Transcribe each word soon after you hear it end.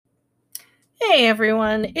Hey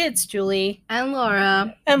everyone, it's Julie, And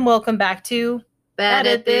Laura. and welcome back to Bad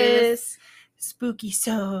at this.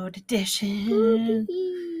 Spooky-sode edition.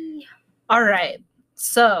 Spooky. Alright,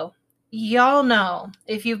 so y'all know,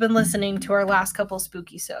 if you've been listening to our last couple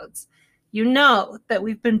Spooky-sodes, you know that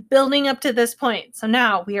we've been building up to this point. So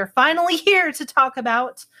now we are finally here to talk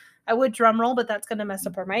about, I would drum roll, but that's going to mess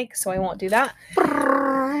up our mic, so I won't do that.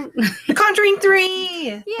 The Conjuring 3!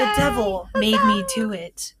 Yay! The devil made me do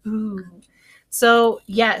it. Ooh. So,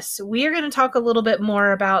 yes, we are going to talk a little bit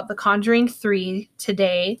more about The Conjuring 3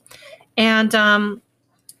 today. And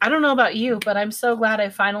I don't know about you, but I'm so glad I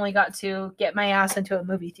finally got to get my ass into a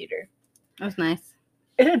movie theater. That was nice.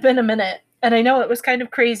 It had been a minute, and I know it was kind of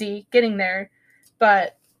crazy getting there,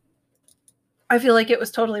 but I feel like it was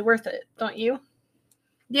totally worth it, don't you?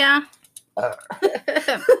 Yeah.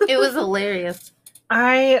 It was hilarious.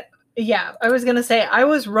 I was going to say, I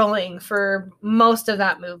was rolling for most of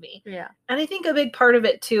that movie. Yeah. And I think a big part of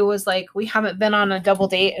it, too, was like, we haven't been on a double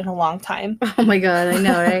date in a long time. Oh my God, I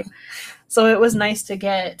know, right? So it was nice to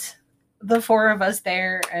get the four of us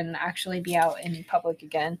there and actually be out in public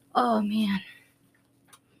again. Oh, man.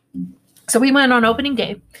 So we went on opening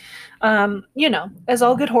day, as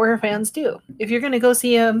all good horror fans do. If you're going to go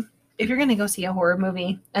see a horror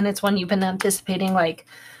movie and it's one you've been anticipating, like,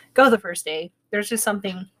 go the first day. There's just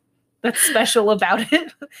something that's special about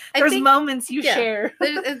it. There's moments you share.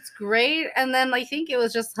 It's great. And then I think it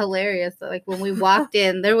was just hilarious that, like, when we walked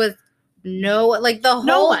in, there was the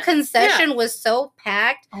whole concession was so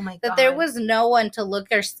packed that there was no one to look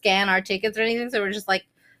or scan our tickets or anything. So we're just like,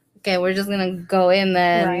 okay, we're just going to go in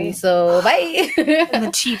then. Right. So bye. And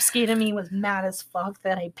the cheapskate in me was mad as fuck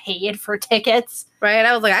that I paid for tickets. Right.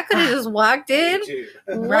 I was like, I could have just walked in.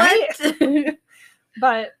 Right.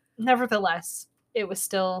 But nevertheless, it was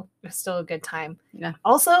still a good time. Yeah.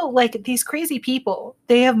 Also, like, these crazy people,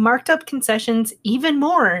 they have marked up concessions even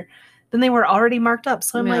more than they were already marked up.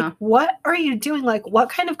 So I'm like, what are you doing? Like, what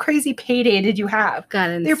kind of crazy payday did you have?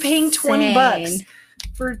 They're paying $20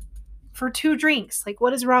 for 2 drinks. Like,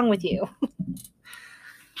 what is wrong with you?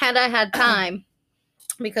 Had I had time,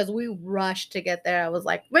 because we rushed to get there, I was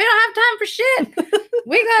like, we don't have time for shit.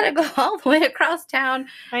 We gotta go all the way across town.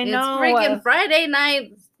 I know. It's freaking Friday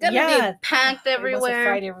night. It's gonna be packed everywhere. It was a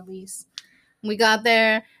Friday release. We got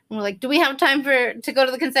there and we're like, do we have time to go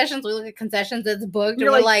to the concessions? We look at concessions, it's booked. You're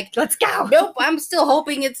and we're like, let's go. Nope, I'm still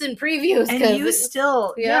hoping it's in previews. And you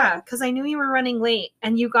still, because I knew you were running late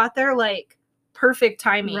and you got there like perfect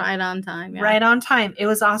timing. Right on time. Yeah. Right on time. It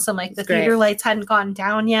was awesome. Like, the theater lights hadn't gone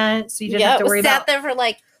down yet, so you didn't have to worry about. We sat there for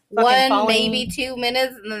like 1, maybe 2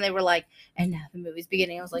 minutes, and then they were like, and now the movie's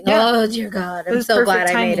beginning. I was like, oh dear God, I'm so glad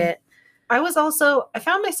I made it. I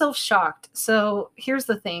found myself shocked. So here's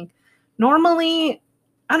the thing. Normally,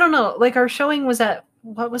 I don't know, like, our showing was at,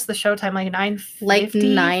 what was the show time? Like 9:50? Like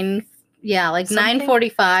 9, like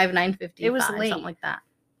 9:45, 9:50. It was late. Something like that.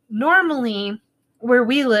 Normally, where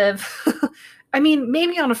we live, I mean,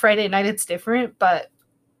 maybe on a Friday night it's different, but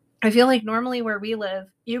I feel like normally where we live,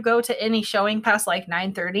 you go to any showing past like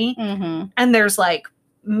 9:30, and there's like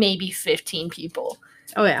maybe 15 people.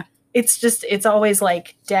 Oh yeah. It's always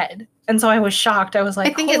like dead. And so I was shocked. I was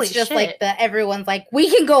like, I think it's just like everyone's like, we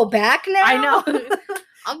can go back now. I know.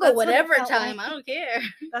 I'll go whatever time. I don't care.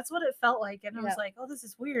 That's what it felt like. And I was like, oh, this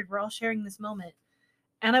is weird. We're all sharing this moment.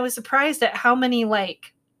 And I was surprised at how many,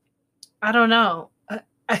 like, I don't know.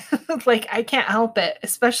 Like, I can't help it.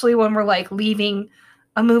 Especially when we're like leaving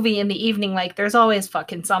a movie in the evening. Like, there's always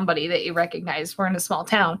fucking somebody that you recognize. We're in a small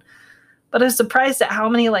town. But I was surprised at how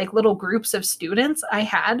many like little groups of students I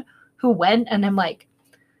had who went. And I'm like,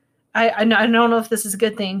 I don't know if this is a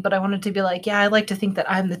good thing, but I wanted to be like, yeah, I like to think that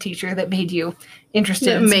I'm the teacher that made you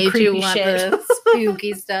interested in some creepy shit. The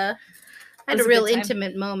spooky stuff. I had a real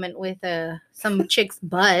intimate moment with some chick's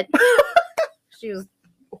butt. She was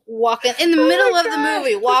walking in the middle of the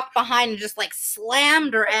movie, walked behind and just like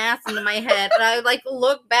slammed her ass into my head. And I like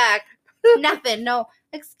looked back, nothing. No,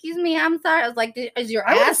 excuse me, I'm sorry. I was like, is your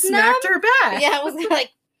ass smacked her back? Yeah, I was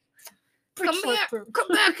like, come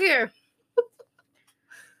back here.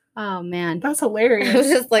 Oh man, that's hilarious. I was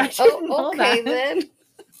just like, oh, okay then.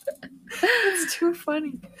 It's too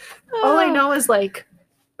funny. All I know is like,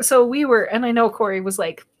 so we were, and I know Corey was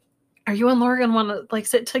like, are you and Laura gonna want to like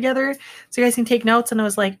sit together so you guys can take notes? And I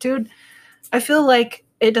was like, dude, I feel like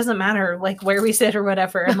it doesn't matter like where we sit or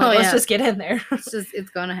whatever. I'm like, let's just get in there. It's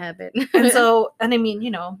gonna happen. And so, and I mean,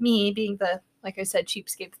 me being the, like I said,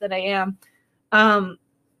 cheapskate that I am,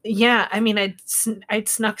 yeah, I mean, I'd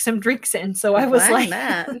snuck some drinks in, so I was like,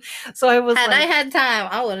 that. So I was I had time,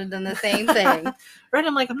 I would have done the same thing. Right,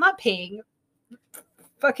 I'm like, I'm not paying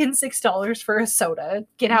fucking $6 for a soda.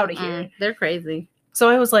 Get out of here. They're crazy. So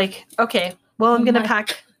I was like, okay, well, I'm gonna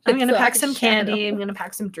pack some Shadow. candy. I'm gonna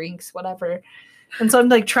pack some drinks, whatever. And so I'm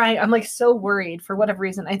like I'm like so worried for whatever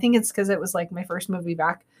reason. I think it's because it was like my first movie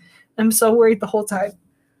back. I'm so worried the whole time.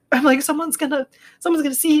 I'm like, someone's gonna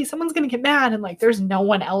see, someone's gonna get mad, and like there's no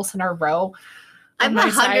one else in our row. I'm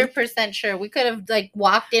 100% sure we could have like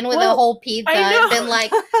walked in with a whole pizza and been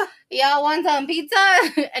like, y'all want some pizza?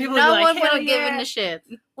 And people no one would have given a shit.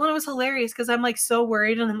 Well, it was hilarious because I'm like so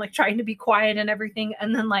worried and I'm like trying to be quiet and everything.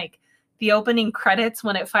 And then like the opening credits,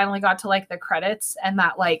 when it finally got to like the credits and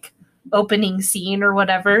that like opening scene or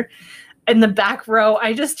whatever, in the back row,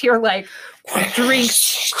 I just hear like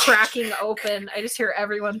drinks cracking open. I just hear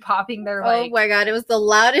everyone popping their like. Oh my God, it was the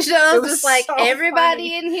loudest show. I was just like, so everybody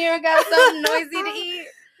funny. In here got something noisy to eat.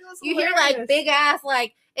 You hear like big ass,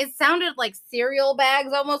 like it sounded like cereal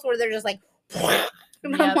bags almost, where they're just like,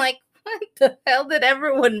 and I'm like, what the hell did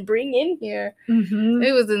everyone bring in here? Mm-hmm.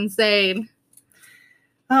 It was insane.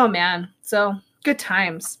 Oh man, so good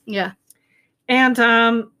times. Yeah,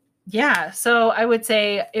 and yeah, so I would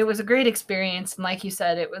say it was a great experience, and like you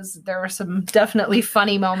said, there were some definitely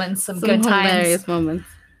funny moments, some good times, hilarious moments.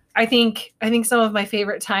 I think some of my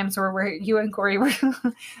favorite times were where you and Corey were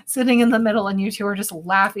sitting in the middle, and you two were just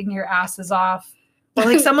laughing your asses off. Or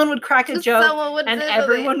like someone would crack a joke, and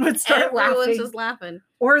everyone would start laughing. Everyone's just laughing.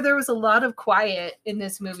 Or there was a lot of quiet in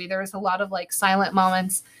this movie. There was a lot of like silent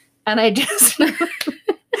moments, and I just,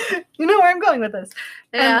 you know where I'm going with this.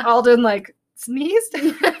 Yeah. And Alden like sneezed,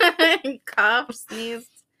 coughed, sneezed,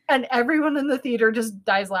 and everyone in the theater just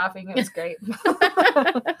dies laughing. It was great.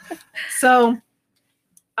 So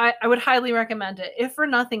I would highly recommend it. If for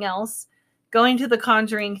nothing else, going to the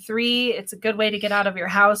Conjuring 3, it's a good way to get out of your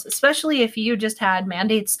house, especially if you just had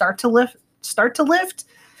mandates start to lift.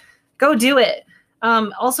 Go do it.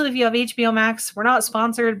 Also, if you have HBO Max, we're not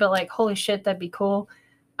sponsored, but like, holy shit, that'd be cool.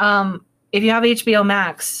 If you have HBO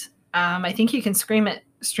Max, I think you can stream it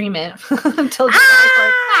until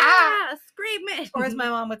July 4th. Scream it. Or as my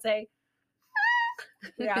mom would say.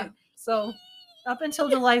 Yeah. So up until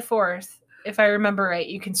July 4th, if I remember right,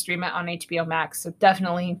 you can stream it on HBO Max. So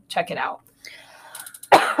definitely check it out.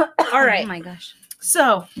 All right. Oh my gosh.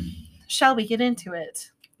 So shall we get into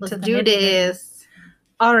it? Let's do this.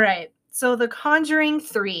 All right. So The Conjuring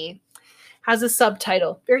 3 has a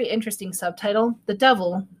subtitle, very interesting subtitle. The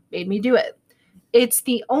Devil Made Me Do It. It's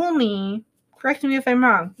the only, correct me if I'm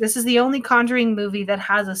wrong, this is the only Conjuring movie that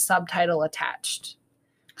has a subtitle attached.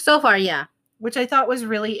 So far, yeah. Which I thought was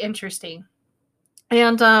really interesting.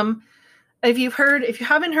 And if you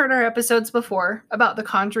haven't heard our episodes before about the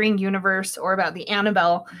Conjuring universe or about the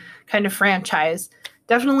Annabelle kind of franchise,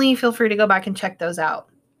 definitely feel free to go back and check those out.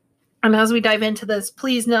 And as we dive into this,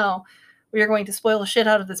 please know we are going to spoil the shit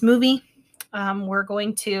out of this movie. We're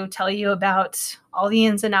going to tell you about all the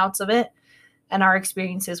ins and outs of it and our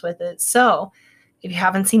experiences with it. So if you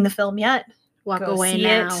haven't seen the film yet, walk away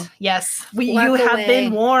now. It. Yes, you have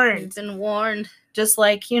been warned. You've been warned. Just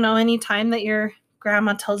like, any time that your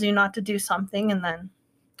grandma tells you not to do something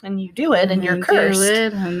and you do it and you're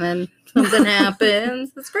cursed. And then something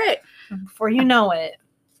happens. It's great. Before you know it.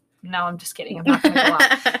 No, I'm just kidding. I'm not going to go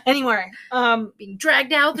out. Anyway. Being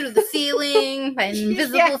dragged out through the ceiling by an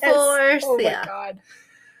invisible force. Oh my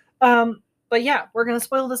God. But yeah, we're going to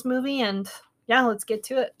spoil this movie and yeah, let's get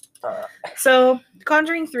to it. So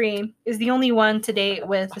Conjuring 3 is the only one to date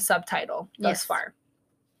with a subtitle thus far.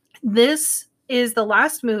 This is the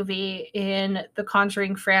last movie in the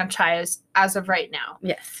Conjuring franchise as of right now.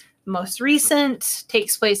 Yes. Most recent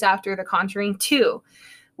takes place after The Conjuring 2,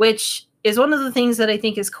 which is one of the things that I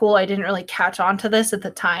think is cool. I didn't really catch on to this at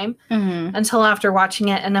the time until after watching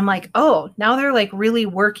it. And I'm like, oh, now they're like really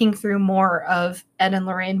working through more of Ed and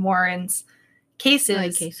Lorraine Warren's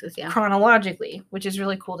cases chronologically, which is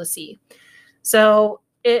really cool to see. So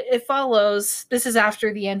it follows, this is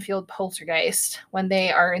after the Enfield poltergeist when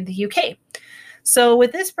they are in the UK. So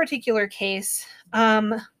with this particular case,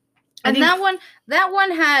 that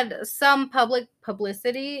one had some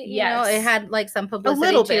publicity. Yes. It had like some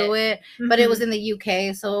publicity to it, but it was in the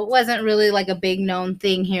UK, so it wasn't really like a big known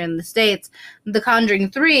thing here in the States. The Conjuring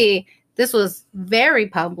 3, this was very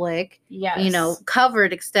public. Yes.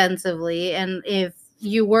 Covered extensively, and if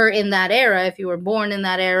you were in that era, if you were born in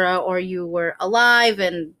that era, or you were alive,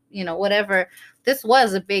 and whatever, this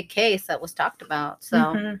was a big case that was talked about.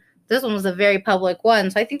 So this one was a very public one.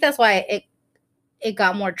 So I think that's why it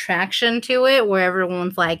got more traction to it, where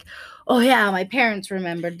everyone's like, oh yeah, my parents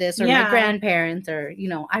remembered this, or my grandparents, or,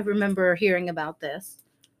 I remember hearing about this.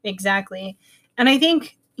 Exactly. And I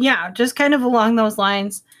think, just kind of along those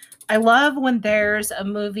lines, I love when there's a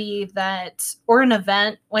movie that, or an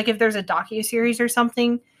event, like if there's a docuseries or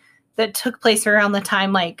something that took place around the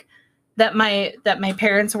time like that my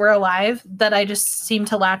parents were alive, that I just seem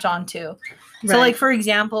to latch onto. Right. So like, for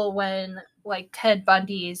example, when like Ted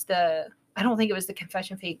Bundy's I don't think it was the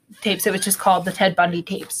confession tapes, it was just called the Ted Bundy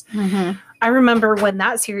tapes. Mm-hmm. I remember when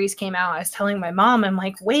that series came out, I was telling my mom, I'm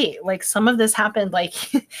like, wait, like some of this happened like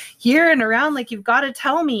here and around, like you've got to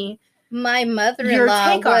tell me. My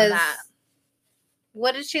mother-in-law was,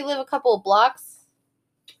 what did she live a couple of blocks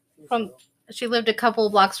from? She lived a couple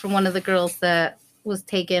of blocks from one of the girls that was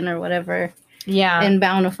taken or whatever. Yeah. In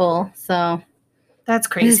Bountiful. So that's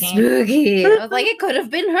crazy. Spooky. I was like, it could have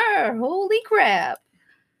been her. Holy crap.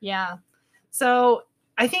 Yeah. So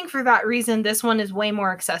I think for that reason, this one is way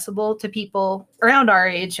more accessible to people around our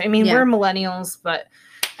age. I mean, we're millennials, but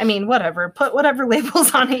I mean, whatever. Put whatever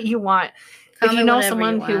labels on it you want. If you know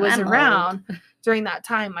someone who was around during that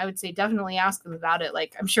time, I would say definitely ask them about it.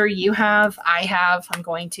 Like, I'm sure you have. I have. I'm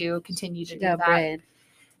going to continue to do that. Bread.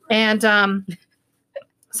 And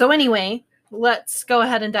so anyway, let's go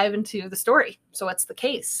ahead and dive into the story. So what's the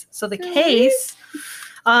case? So the case...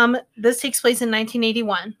 this takes place in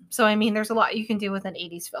 1981. So, I mean, there's a lot you can do with an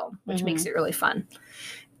 80s film, which makes it really fun.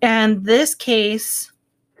 And this case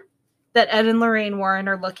that Ed and Lorraine Warren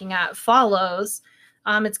are looking at follows,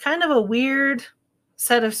 it's kind of a weird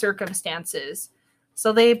set of circumstances.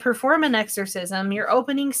 So they perform an exorcism, your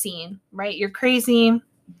opening scene, right? Your crazy,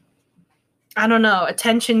 I don't know,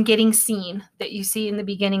 attention-getting scene that you see in the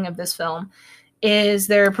beginning of this film is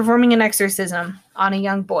they're performing an exorcism on a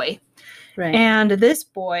young boy. Right. And this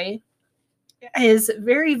boy is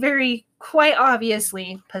very, very quite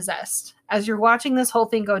obviously possessed. As you're watching this whole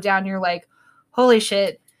thing go down, you're like, holy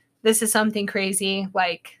shit, this is something crazy.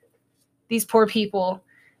 Like, these poor people,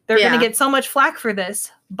 they're going to get so much flack for this,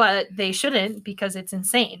 but they shouldn't because it's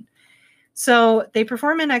insane. So they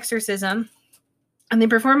perform an exorcism, and they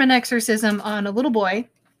perform an exorcism on a little boy,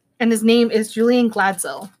 and his name is Julian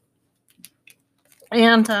Gladzel.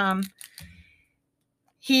 And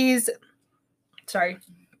he's... Sorry.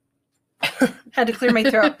 Had to clear my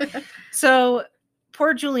throat. So,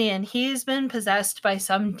 poor Julian, he's been possessed by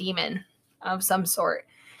some demon of some sort.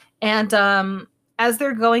 And as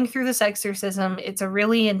they're going through this exorcism, it's a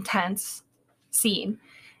really intense scene.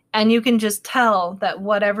 And you can just tell that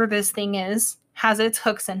whatever this thing is has its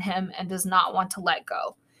hooks in him and does not want to let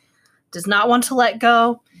go. Does not want to let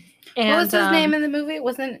go. And, what was his name in the movie?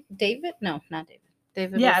 Wasn't it David? No, not David.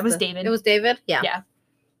 David. Yeah, it was David. It was David? Yeah. Yeah.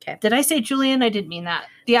 Okay. Did I say Julian? I didn't mean that.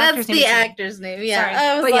 That's the actor's name. Yeah. Sorry.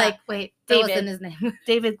 I was like, wait, David. That wasn't his name.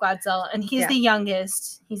 David Gladzel. And he's the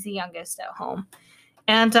youngest. He's the youngest at home.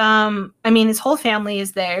 And, I mean, his whole family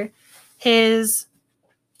is there. His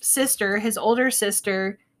sister, his older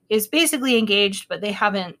sister, is basically engaged, but they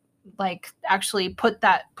haven't, like, actually put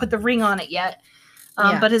the ring on it yet.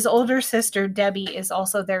 But his older sister, Debbie, is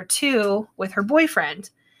also there, too, with her boyfriend.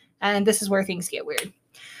 And this is where things get weird.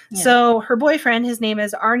 Yeah. So her boyfriend, his name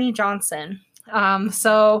is Arnie Johnson.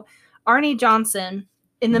 So Arnie Johnson,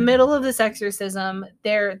 in the middle of this exorcism,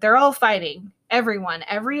 they're all fighting. Everyone,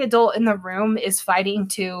 every adult in the room is fighting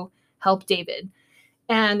to help David.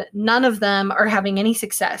 And none of them are having any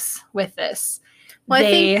success with this. Well, I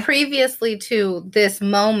think previously to this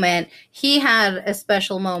moment, he had a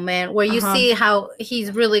special moment where you see how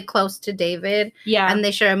he's really close to David. Yeah. And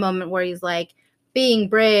they share a moment where he's like, being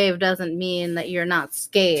brave doesn't mean that you're not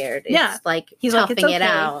scared. It's like he's toughing it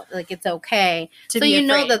out. Like, it's okay. So you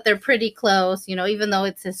know that they're pretty close, you know, even though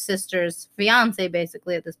it's his sister's fiance,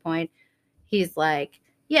 basically, at this point. He's like,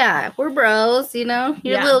 yeah, we're bros, you know?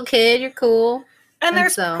 You're a little kid. You're cool. And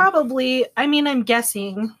there's probably, I mean, I'm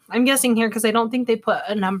guessing here because I don't think they put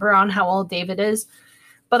a number on how old David is.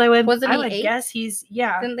 But I would guess he's,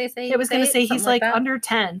 Didn't they say? It was going to say he's like under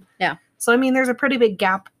 10. Yeah. So, I mean, there's a pretty big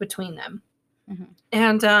gap between them. Mm-hmm.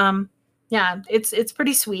 And it's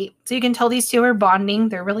pretty sweet. So you can tell these two are bonding.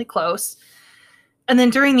 They're really close. And then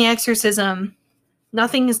during the exorcism,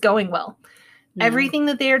 nothing is going well. No. Everything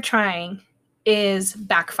that they are trying is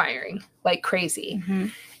backfiring like crazy. Mm-hmm.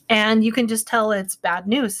 And you can just tell it's bad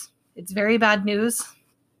news. It's very bad news.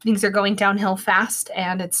 Things are going downhill fast,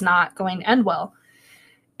 and it's not going to end well.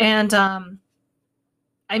 And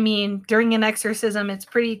I mean, during an exorcism, it's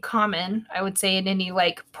pretty common, I would say, in any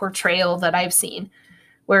like portrayal that I've seen,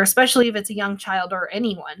 where especially if it's a young child or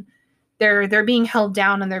anyone, they're being held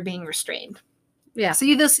down and they're being restrained. Yeah. So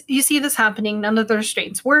you see this happening. None of the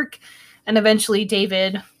restraints work, and eventually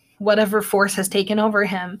David, whatever force has taken over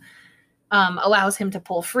him, allows him to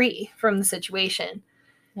pull free from the situation.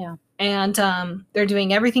 Yeah. And they're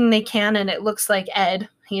doing everything they can, and it looks like Ed,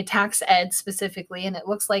 He attacks Ed specifically, and it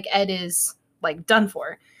looks like Ed is like done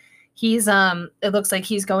for. He's it looks like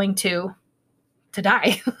he's going to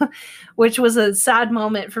die, which was a sad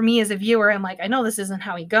moment for me as a viewer. I'm like, I know this isn't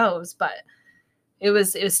how he goes, but it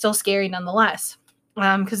was still scary nonetheless.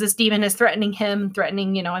 Because this demon is threatening him,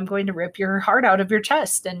 I'm going to rip your heart out of your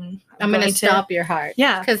chest, and I'm going to stop your heart.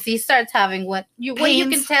 Yeah, because he starts having what you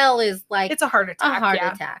can tell is like it's a heart attack. A heart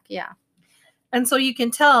attack, yeah. And so you can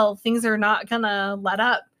tell things are not gonna let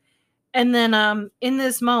up. And then in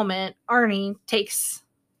this moment, Arnie takes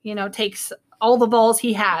all the balls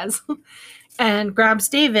he has and grabs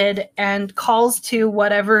David and calls to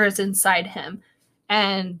whatever is inside him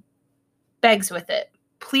and begs with it.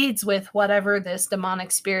 Pleads with whatever this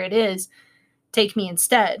demonic spirit is, take me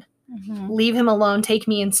instead. Leave him alone, take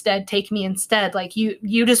me instead. Like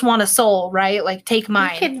you just want a soul, right? Like take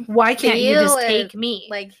mine. Why can't you just take me?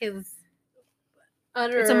 Like his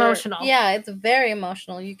it's emotional. Yeah, it's very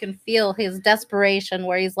emotional. You can feel his desperation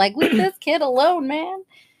where he's like, leave this kid alone, man.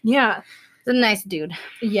 Yeah. He's a nice dude.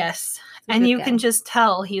 Yes. And you can just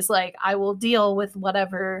tell he's like, I will deal with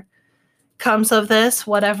whatever comes of this,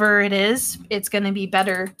 whatever it is, it's going to be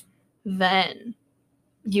better than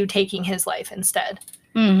you taking his life instead.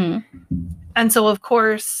 And so, of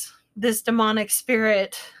course, this demonic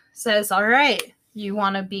spirit says, all right, you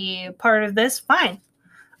want to be a part of this? Fine.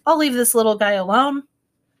 I'll leave this little guy alone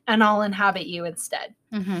and I'll inhabit you instead.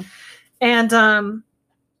 And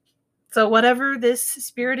so whatever this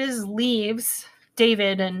spirit is leaves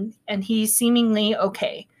David and he's seemingly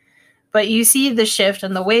okay. But you see the shift,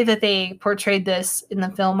 and the way that they portrayed this in the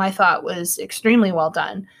film, I thought was extremely well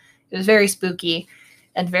done. It was very spooky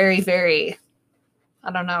and very, very,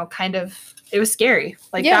 I don't know, it was scary.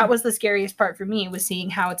 Like, that was the scariest part for me, was seeing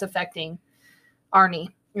how it's affecting Arnie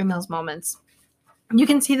in those moments. You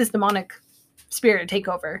can see this demonic spirit take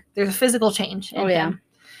over. There's a physical change in him.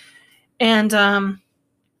 And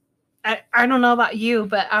I don't know about you,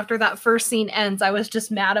 but after that first scene ends, I was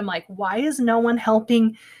just mad. I'm like, why is no one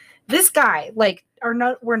helping this guy? Like,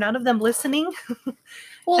 were none of them listening?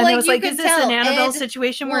 Well, and like, I was like, is this an Annabelle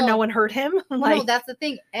situation where no one hurt him? Like, no, that's the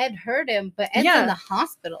thing. Ed hurt him, but Ed's in the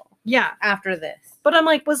hospital. Yeah. After this. But I'm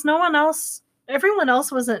like, was no one else? Everyone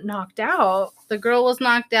else wasn't knocked out. The girl was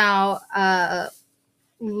knocked out.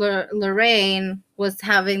 Lorraine was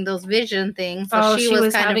having those vision things, so she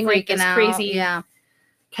was kind of freaking out. Crazy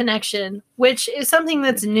connection, which is something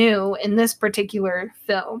that's new in this particular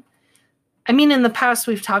film. I mean, in the past,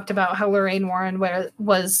 we've talked about how Lorraine Warren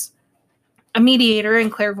was a mediator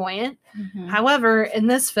and clairvoyant. However, in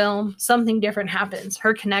this film, something different happens.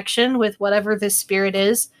 Her connection with whatever this spirit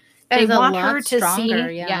is, they want her to see.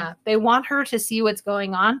 They want her to see what's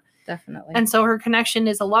going on. Definitely. And so her connection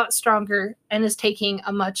is a lot stronger and is taking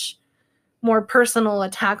a much more personal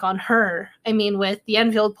attack on her. I mean, with the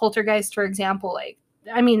Enfield poltergeist, for example,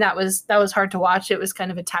 that was hard to watch. It was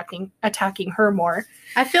kind of attacking her more.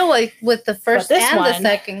 I feel like with the first and the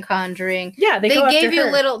second Conjuring, they gave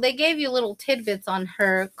you little tidbits on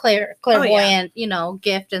her clairvoyant,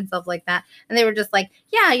 gift and stuff like that. And they were just like,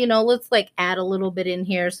 let's like add a little bit in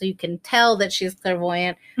here so you can tell that she's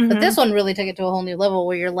clairvoyant. But this one really took it to a whole new level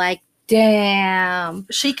where you're like, damn,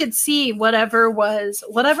 she could see whatever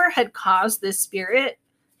had caused this spirit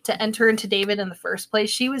to enter into David in the first place.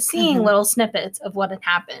 She was seeing little snippets of what had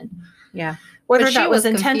happened. Yeah. Whether that was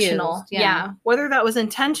intentional. Yeah. Whether that was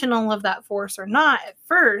intentional of that force or not at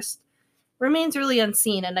first remains really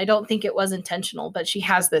unseen. And I don't think it was intentional, but she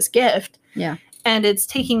has this gift. Yeah. And it's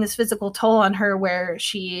taking this physical toll on her where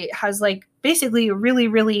she has like basically a really,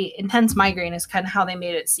 really intense migraine is kind of how they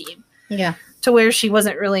made it seem. Yeah. To where she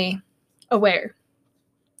wasn't really aware.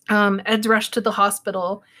 Ed's rushed to the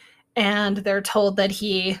hospital and they're told that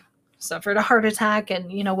he suffered a heart attack and,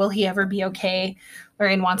 will he ever be okay?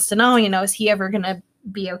 Lorraine wants to know, is he ever going to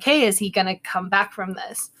be okay? Is he going to come back from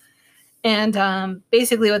this? And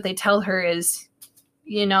basically what they tell her is,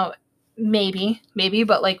 maybe,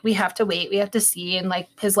 but like we have to wait, we have to see, and like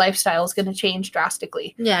his lifestyle is going to change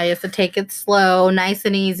drastically. Yeah, you have to take it slow, nice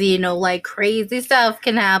and easy, like crazy stuff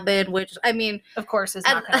can happen, which I mean, of course is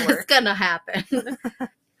not going to work. It's going to happen.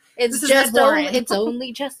 It's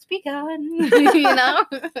only just begun,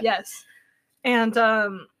 Yes. And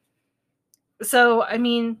so I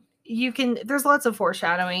mean, there's lots of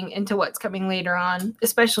foreshadowing into what's coming later on,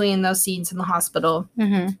 especially in those scenes in the hospital.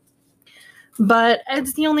 But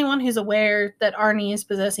Ed's the only one who's aware that Arnie is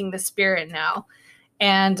possessing the spirit now.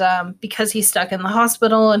 And because he's stuck in the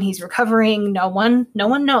hospital and he's recovering, no one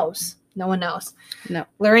knows. No one knows. No.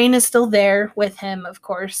 Lorraine is still there with him, of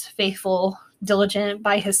course, faithful diligent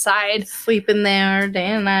by his side. Sleeping there day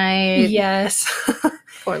and night. Yes.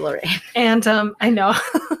 Poor Lorraine. And I know.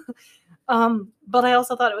 But I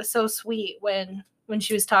also thought it was so sweet when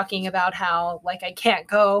she was talking about how, like, I can't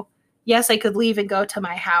go. Yes, I could leave and go to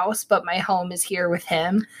my house, but my home is here with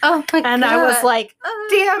him. Oh my God. And I was like,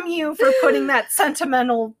 damn you for putting that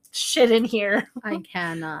sentimental shit in here. I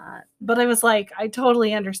cannot. But I was like, I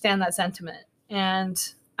totally understand that sentiment. And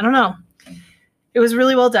I don't know. It was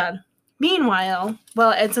really well done. Meanwhile,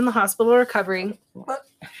 while Ed's in the hospital recovering,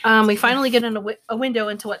 we finally get in a window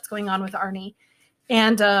into what's going on with Arnie.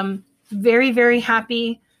 And very, very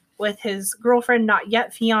happy with his girlfriend, not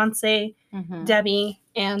yet fiance, Debbie,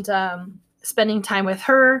 and spending time with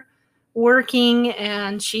her, working,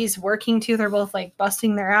 and she's working too. They're both like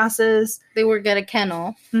busting their asses. They work at a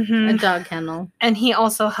kennel, a dog kennel. And he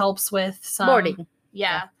also helps with some boarding.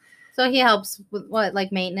 Yeah. So he helps with what,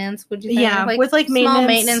 like maintenance, would you say? Yeah, with like small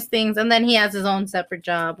maintenance things. And then he has his own separate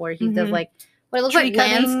job where he does like what it looks tree like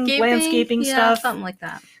cutting, landscaping stuff. Something like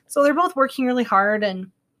that. So they're both working really hard,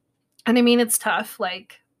 and I mean, it's tough.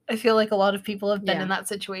 Like, I feel like a lot of people have been in that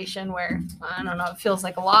situation where, I don't know, it feels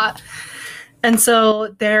like a lot. And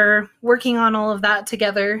so they're working on all of that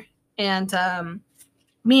together. And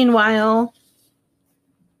meanwhile,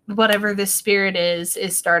 whatever this spirit is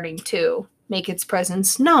starting to make its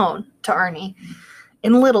presence known to Arnie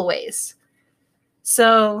in little ways.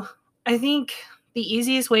 So I think the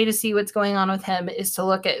easiest way to see what's going on with him is to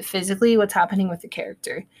look at physically what's happening with the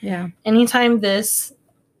character. Yeah. Anytime this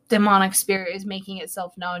demonic spirit is making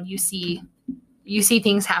itself known, you see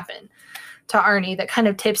things happen to Arnie that kind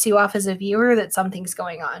of tips you off as a viewer that something's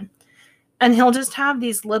going on. And he'll just have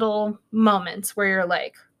these little moments where you're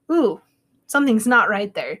like, ooh, something's not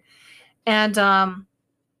right there. And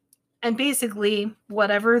basically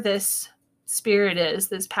whatever this spirit is,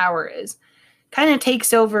 this power is, kind of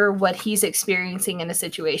takes over what he's experiencing in a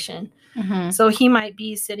situation. So he might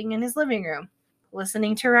be sitting in his living room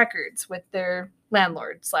listening to records with their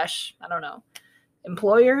landlord / I don't know,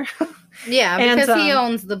 employer. Yeah, because he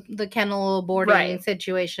owns the kennel boarding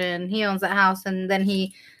situation. He owns that house, and then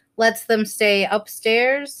he lets them stay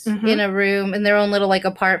upstairs in a room in their own little like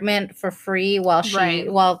apartment for free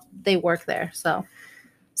while they work there.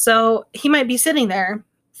 So he might be sitting there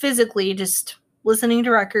physically just listening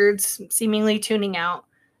to records, seemingly tuning out,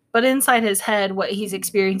 but inside his head what he's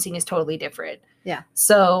experiencing is totally different. Yeah.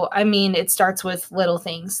 So, I mean, it starts with little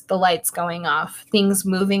things, the lights going off, things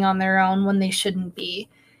moving on their own when they shouldn't be.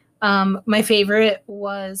 My favorite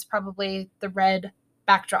was probably the red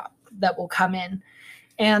backdrop that will come in,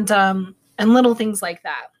 and little things like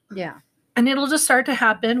that. Yeah. And it'll just start to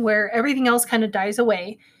happen where everything else kind of dies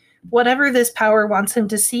away. Whatever this power wants him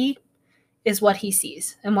to see is what he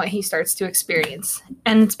sees and what he starts to experience.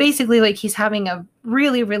 And it's basically like he's having a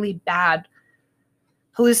really, really bad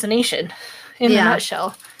hallucination in a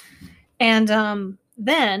nutshell. And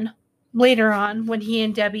then later on, when he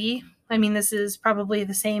and Debbie, I mean, this is probably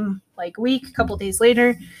the same like week, a couple days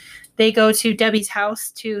later, they go to Debbie's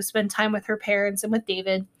house to spend time with her parents and with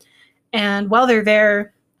David. And while they're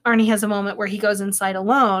there, Arnie has a moment where he goes inside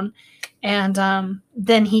alone, and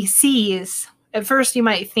then he sees, at first you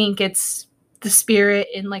might think it's the spirit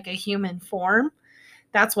in like a human form.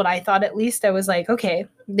 That's what I thought, at least. I was like, okay,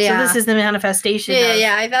 so this is the manifestation.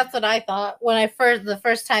 That's what I thought when the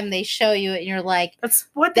first time they show you it, and you're like, that's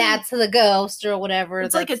the ghost or whatever.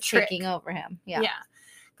 It's that's like a trick taking over him. Yeah,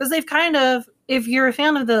 because they've kind of, if you're a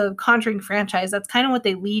fan of the Conjuring franchise, that's kind of what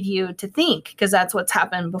they lead you to think, because that's what's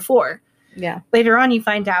happened before. Yeah. Later Later on, you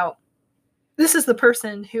find out this is the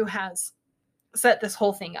person who has set this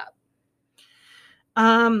whole thing up.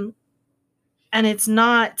 And it's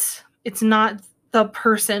not the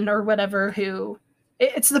person or whatever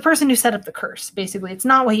it's the person who set up the curse, basically. It's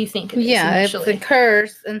not what you think it is initially. It's a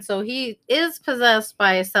curse, and so he is possessed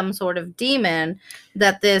by some sort of demon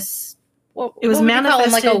that this... It was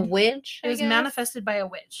manifested like a witch, It was manifested by a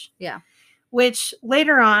witch. Yeah. Which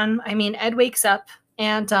later on, I mean, Ed wakes up,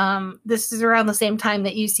 and this is around the same time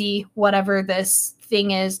that you see whatever this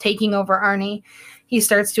thing is taking over Arnie. He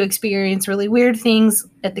starts to experience really weird things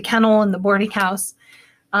at the kennel and the boarding house.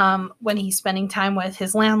 When he's spending time with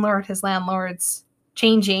his landlord's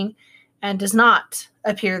changing and does not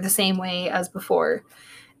appear the same way as before.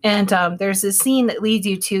 And there's this scene that leads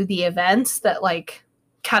you to the events that like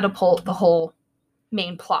catapult the whole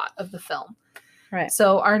main plot of the film. Right.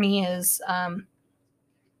 So Arnie is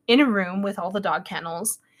in a room with all the dog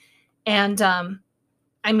kennels, and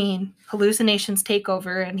I mean, hallucinations take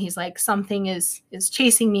over, and he's like, something is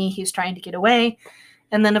chasing me. He's trying to get away.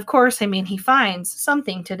 And then, of course, I mean, he finds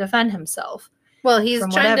something to defend himself. Well, he's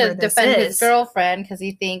trying to defend his girlfriend because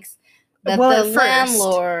he thinks that the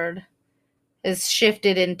landlord is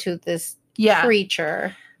shifted into this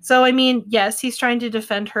creature. So, I mean, yes, he's trying to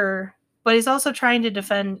defend her, but he's also trying to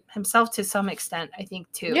defend himself to some extent, I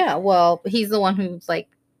think, too. Yeah, well, he's the one who's, like,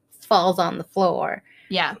 falls on the floor.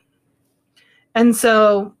 Yeah. And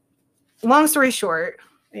so, long story short.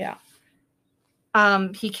 Yeah.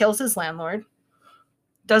 He kills his landlord.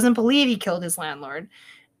 Doesn't believe he killed his landlord.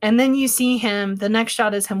 And then you see him, the next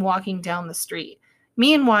shot is him walking down the street.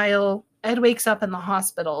 Meanwhile, Ed wakes up in the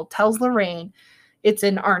hospital, tells Lorraine, it's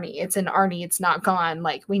in Arnie. It's not gone.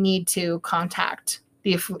 Like, we need to contact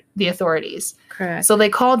the authorities. Correct. So they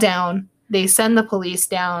call down. They send the police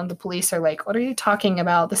down. The police are like, what are you talking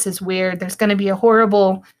about? This is weird. There's going to be a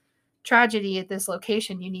horrible tragedy at this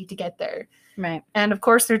location. You need to get there. Right. And, of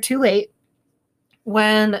course, they're too late.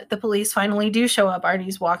 When the police finally do show up,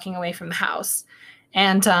 Arnie's walking away from the house.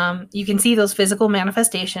 And you can see those physical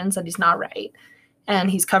manifestations that he's not right.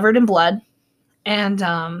 And he's covered in blood. And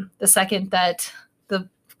the second that the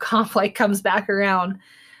cop comes back around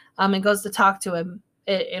and goes to talk to him,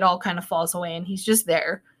 it all kind of falls away. And he's just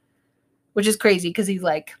there, which is crazy because he's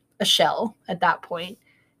like a shell at that point.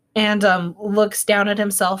 And looks down at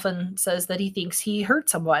himself and says that he thinks he hurt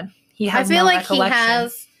someone. He has no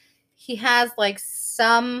recollection. He has like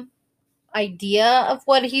some idea of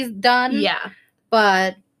what he's done. Yeah.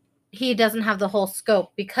 But he doesn't have the whole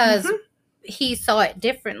scope because he saw it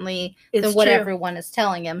differently than what everyone is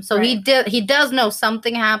telling him. So he does know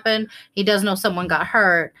something happened. He does know someone got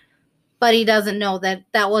hurt, but he doesn't know that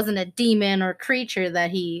that wasn't a demon or creature that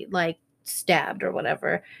he like stabbed or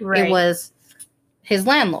whatever. Right. It was his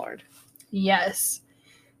landlord. Yes.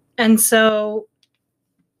 And so,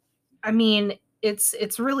 I mean,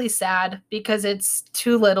 it's really sad because it's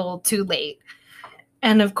too little, too late.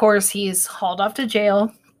 And of course, he's hauled off to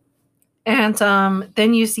jail. And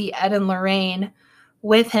then you see Ed and Lorraine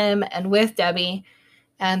with him and with Debbie,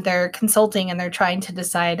 and they're consulting and they're trying to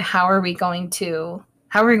decide how are we going to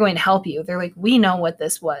help you? They're like, we know what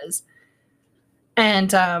this was.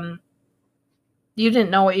 And you didn't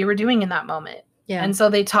know what you were doing in that moment. Yeah. And so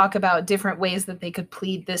they talk about different ways that they could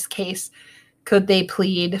plead this case. Could they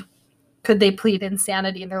plead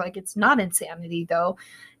insanity? And they're like, it's not insanity though.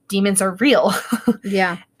 Demons are real.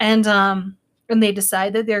 Yeah. And they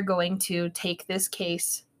decide that they're going to take this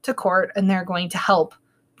case to court and they're going to help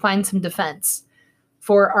find some defense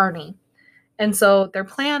for Arnie. And so their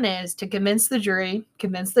plan is to convince the jury,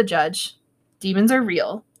 convince the judge, demons are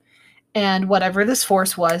real. And whatever this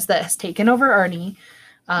force was that has taken over Arnie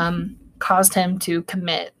caused him to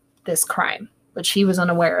commit this crime, which he was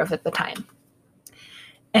unaware of at the time.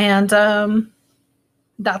 And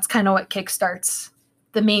that's kind of what kickstarts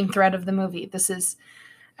the main thread of the movie. This is,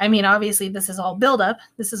 I mean, obviously this is all build up.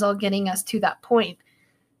 This is all getting us to that point.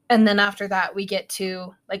 And then after that, we get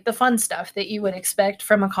to like the fun stuff that you would expect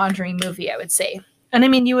from a Conjuring movie, I would say. And I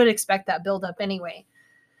mean, you would expect that build up anyway.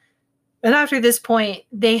 But after this point,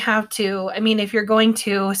 they have to, I mean, if you're going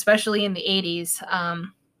to, especially in the 80s,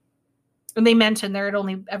 and they mentioned there had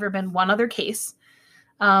only ever been one other case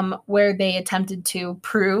where they attempted to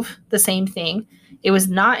prove the same thing. It was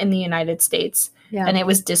not in the United States. Yeah. And it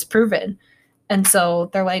was disproven. And so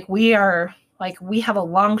they're like, we have a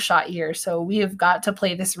long shot here. So we have got to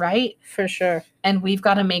play this right. For sure. And we've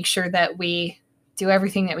got to make sure that we do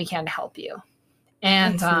everything that we can to help you.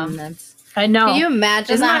 And I know. Can you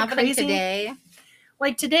imagine that happening today?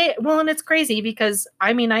 Like today, well, and it's crazy because,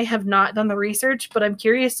 I mean, I have not done the research, but I'm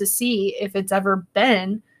curious to see if it's ever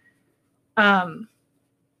been done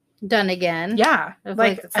again. Yeah.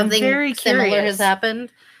 Like something very similar has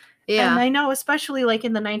happened. Yeah. And I know, especially like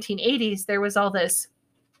in the 1980s, there was all this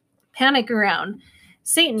panic around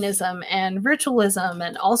Satanism and ritualism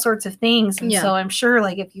and all sorts of things. And so I'm sure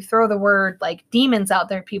like if you throw the word like demons out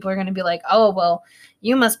there, people are going to be like, oh, well,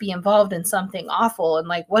 you must be involved in something awful. And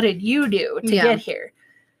like, what did you do to get here?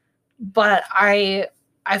 But I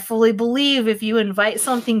fully believe if you invite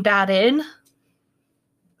something bad in,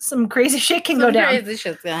 some crazy shit can go down. Crazy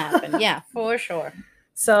shit's going to happen. Yeah, for sure.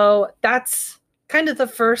 So that's kind of the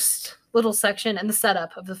first little section and the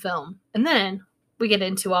setup of the film. And then we get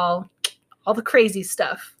into all the crazy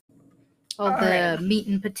stuff. All the meat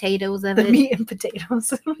and potatoes of it. The meat and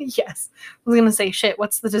potatoes. Yes. I was going to say, shit,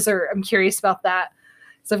 what's the dessert? I'm curious about that.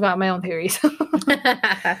 So I've got my own theories.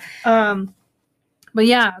 But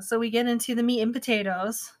yeah, so we get into the meat and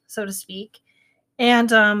potatoes, so to speak. And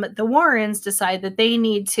the Warrens decide that they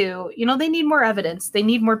need to, they need more evidence. They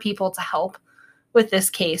need more people to help with this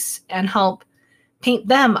case and help paint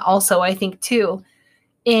them also, I think, too,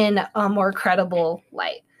 in a more credible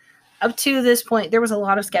light. Up to this point, there was a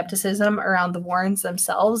lot of skepticism around the Warrens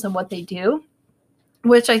themselves and what they do,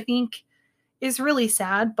 which I think is really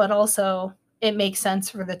sad, but also it makes sense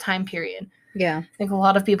for the time period. Yeah. I think a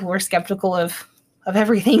lot of people were skeptical of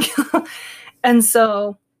everything. And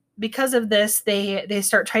so because of this, they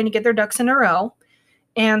start trying to get their ducks in a row.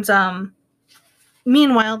 And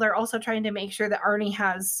meanwhile, they're also trying to make sure that Arnie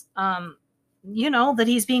has, that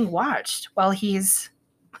he's being watched while he's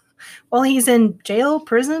in jail,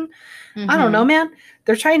 prison. Mm-hmm. I don't know, man.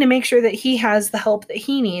 They're trying to make sure that he has the help that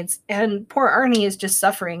he needs. And poor Arnie is just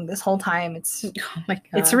suffering this whole time. Oh my God.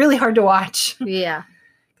 It's really hard to watch. Yeah.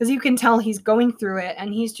 Because you can tell he's going through it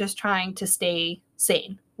and he's just trying to stay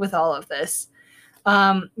sane with all of this.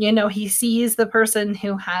 He sees the person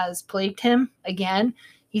who has plagued him again.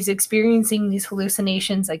 He's experiencing these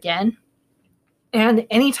hallucinations again. And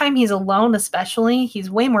anytime he's alone, especially, he's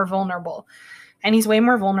way more vulnerable. And he's way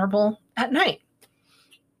more vulnerable at night.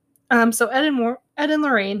 So Ed and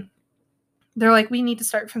Lorraine, they're like, we need to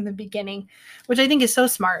start from the beginning, which I think is so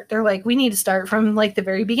smart. They're like, we need to start from like the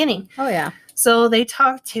very beginning. Oh, yeah. So they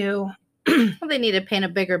talk to... Well, they need to paint a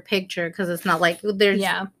bigger picture because it's not like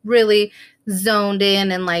they're really zoned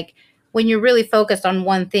in, and like when you're really focused on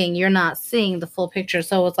one thing, you're not seeing the full picture.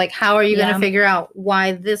 So it's like, how are you going to figure out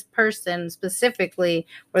why this person specifically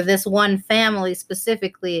or this one family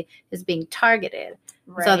specifically is being targeted?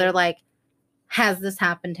 Right. So they're like, has this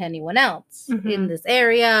happened to anyone else in this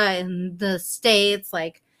area, in the States?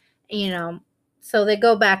 Like, so they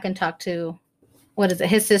go back and talk to, what is it,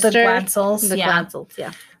 his sister? The Gladsels. The Gladsels,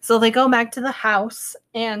 yeah. So they go back to the house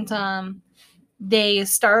and they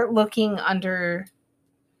start looking under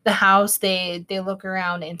the house. They look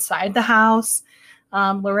around inside the house.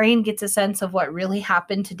 Lorraine gets a sense of what really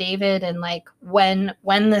happened to David and like when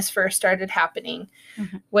this first started happening,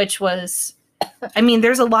 which was, I mean,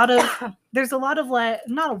 there's a good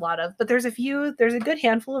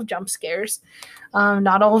handful of jump scares.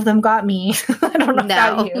 Not all of them got me. I don't know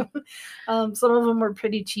about you. Some of them were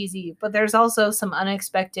pretty cheesy, but there's also some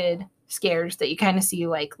unexpected scares that you kind of see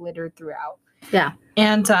like littered throughout. Yeah.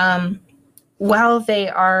 And while they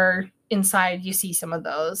are inside, you see some of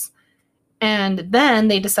those. And then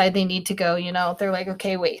they decide they need to go, they're like,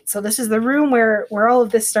 okay, wait. So this is the room where all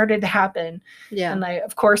of this started to happen. Yeah. And I,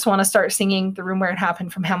 of course, want to start singing The Room Where It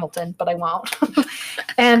Happened from Hamilton, but I won't.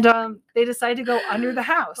 And they decide to go under the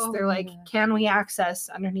house. They're like, can we access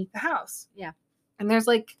underneath the house? Yeah. And there's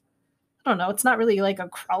like, I don't know, it's not really like a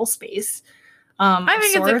crawl space. I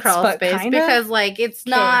think it's a crawl space because like it's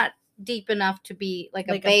not deep enough to be like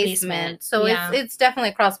a basement. So it's definitely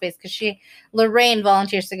a crawl space because Lorraine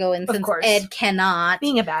volunteers to go in since Ed cannot.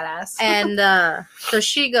 Being a badass. And so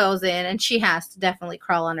she goes in and she has to definitely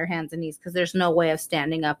crawl on her hands and knees because there's no way of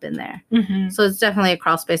standing up in there. So it's definitely a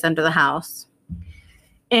crawl space under the house.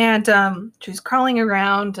 And she's crawling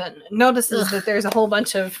around and notices that there's a whole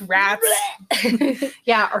bunch of rats.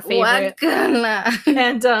 Yeah, our favorite.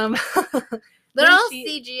 And they're all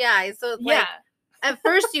CGI, so it's like at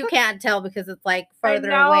first you can't tell because it's like farther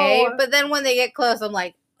away, but then when they get close, I'm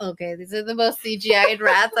like, okay, these are the most CGI'd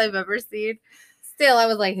rats I've ever seen. Still, I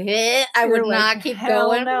was like, I would not keep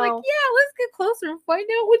going. No. I'm like, let's get closer and find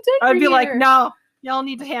out what's under I'd be here. like, no, y'all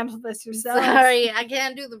need to handle this yourselves. Sorry, I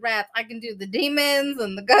can't do the rats. I can do the demons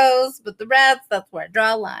and the ghosts, but the rats, that's where I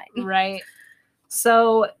draw a line. Right.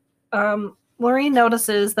 So, Lorraine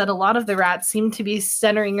notices that a lot of the rats seem to be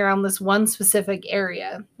centering around this one specific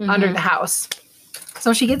area under the house.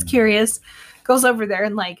 So she gets curious, goes over there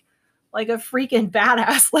and like a freaking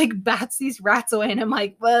badass, like bats these rats away. And I'm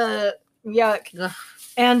like, yuck. Ugh.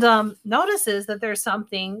 And notices that there's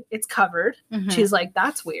something, it's covered. She's like,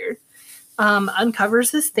 that's weird.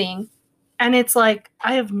 Uncovers this thing. And it's like,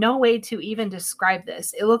 I have no way to even describe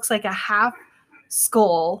this. It looks like a half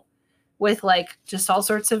skull with like just all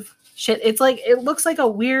sorts of shit. It's like, it looks like a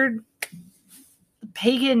weird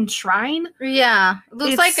pagan shrine. Yeah. It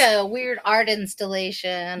looks like a weird art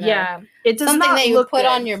installation. Yeah. It does something not that you look put good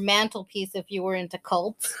on your mantelpiece if you were into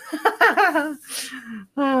cults.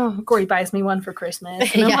 Corey buys me one for Christmas.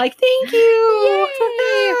 And I'm like, thank you.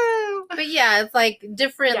 But yeah, it's like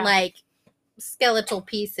different like skeletal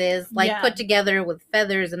pieces like put together with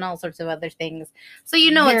feathers and all sorts of other things. So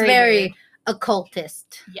it's very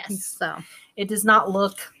occultist. Yes. So it does not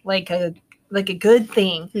look like a good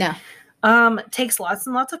thing. No. Takes lots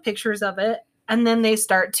and lots of pictures of it, and then they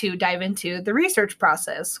start to dive into the research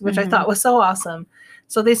process, which I thought was so awesome.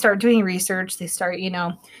 So they start doing research. They start,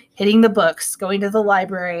 hitting the books, going to the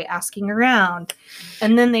library, asking around,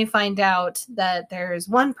 and then they find out that there's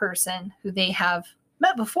one person who they have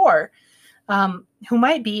met before, who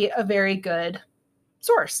might be a very good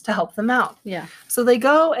source to help them out. Yeah. So they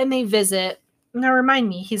go and they visit. Now, remind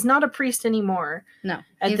me, he's not a priest anymore. No,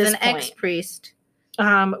 he's an ex-priest.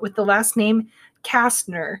 with the last name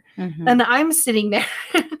Kastner. Mhm. And I'm sitting there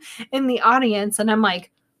in the audience and I'm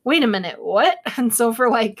like, wait a minute, what? And so for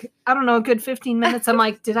like, I don't know, a good 15 minutes, I'm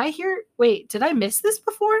like, did I miss this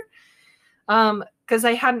before? Because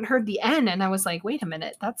I hadn't heard the N and I was like, wait a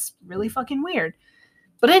minute, that's really fucking weird.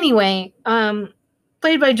 But anyway,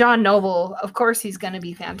 played by John Noble, of course he's going to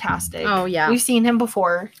be fantastic. Oh, yeah. We've seen him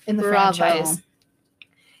before in the Bravo. franchise.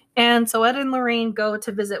 And so Ed and Lorraine go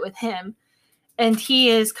to visit with him. And he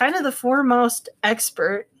is kind of the foremost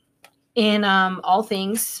expert in all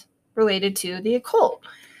things related to the occult.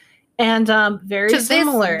 And very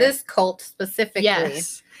similar. This cult specifically.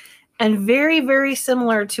 Yes. And very, very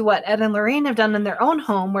similar to what Ed and Lorraine have done in their own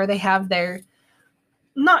home, where they have their,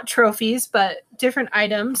 not trophies, but different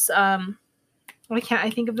items. Why can't I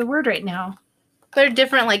think of the word right now? They're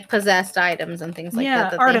different, like, possessed items and things like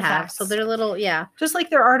that artifacts. they have. So they're little, just like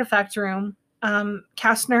their artifact room.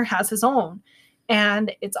 Kastner has his own,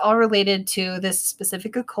 and it's all related to this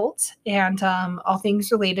specific occult and all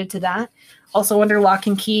things related to that. Also under lock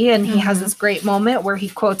and key, and he has this great moment where he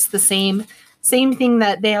quotes the same thing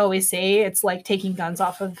that they always say. It's like taking guns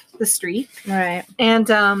off of the street, right? And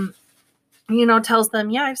tells them,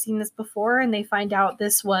 yeah, I've seen this before, and they find out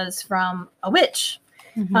this was from a witch.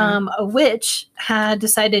 A witch had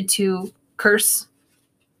decided to curse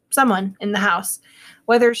someone in the house.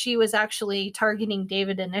 Whether she was actually targeting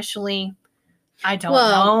David initially, I don't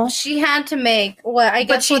know. She had to make, I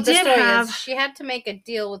guess she what the did story have- is, she had to make a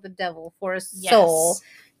deal with the devil for a soul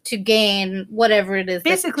to gain whatever it is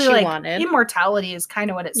basically that she like wanted. Immortality is kind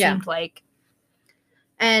of what it seemed like.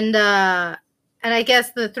 And I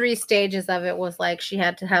guess the 3 stages of it was like she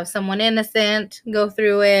had to have someone innocent go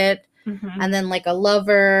through it, and then like a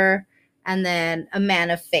lover, and then a man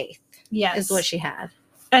of faith. Yes. Is what she had.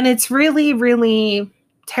 And it's really, really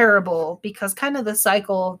terrible because kind of the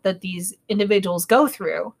cycle that these individuals go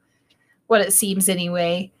through, what it seems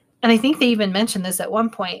anyway, and I think they even mentioned this at one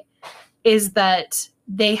point, is that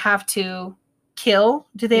they have to kill.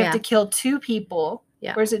 Do they have to kill 2 people?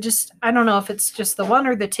 Yeah. Or is it just, I don't know if it's just the 1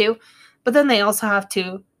 or the 2, but then they also have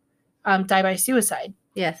to die by suicide.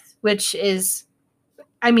 Yes. Which is,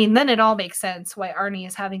 I mean, then it all makes sense why Arnie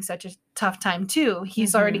is having such a tough time too.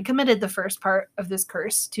 He's already committed the first part of this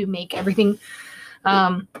curse to make everything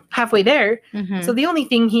halfway there. So the only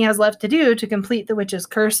thing he has left to do to complete the witch's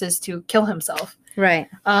curse is to kill himself. Right.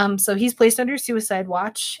 So he's placed under suicide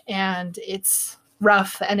watch, and it's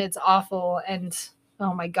rough and it's awful, and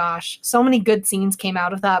oh my gosh, so many good scenes came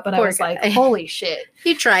out of that, but Poor I was guy. like, holy shit.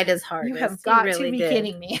 He tried his hardest. You have got to be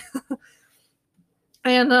kidding me.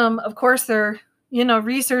 And of course they're,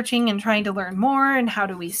 researching and trying to learn more, and how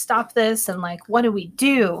do we stop this, and like, what do we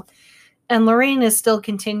do? And Lorraine is still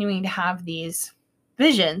continuing to have these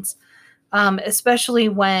visions, especially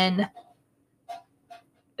when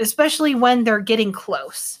they're getting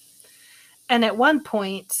close. And at one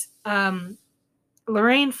point,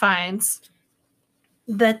 Lorraine finds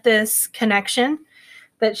that this connection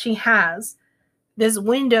that she has, this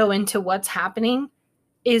window into what's happening,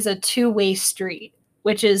 is a 2-way street,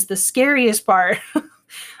 which is the scariest part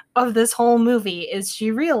of this whole movie. Is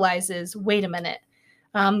she realizes, wait a minute,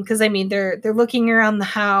 because I mean they're looking around the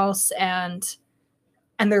house and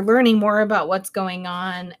they're learning more about what's going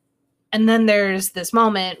on, and then there's this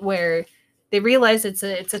moment where they realize it's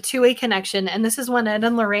a 2-way connection, and this is when Ed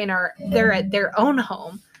and Lorraine they're at their own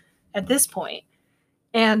home at this point,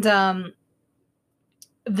 and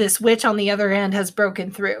this witch on the other end has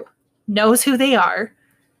broken through, knows who they are,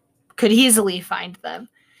 could easily find them,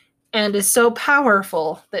 and is so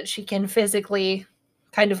powerful that she can physically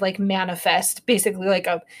kind of like manifest, basically like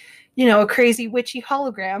a crazy witchy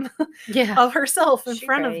hologram of herself in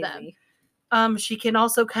front of them. She can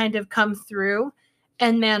also kind of come through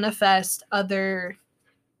and manifest other,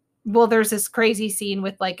 there's this crazy scene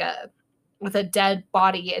with a dead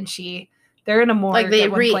body, and they're in a morgue.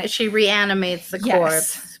 Like she reanimates the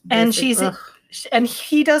corpse. And and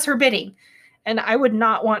he does her bidding. And I would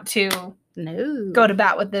not want to go to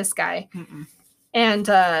bat with this guy. And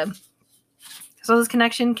so this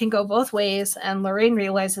connection can go both ways. And Lorraine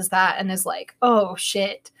realizes that and is like, oh,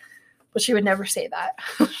 shit. But she would never say that.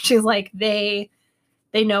 She's like, they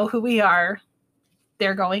know who we are.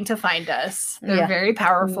 They're going to find us. They're very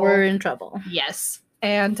powerful. We're in trouble. Yes.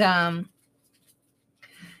 And so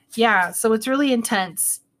it's really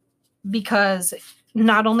intense because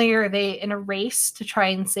not only are they in a race to try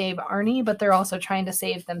and save Arnie, but they're also trying to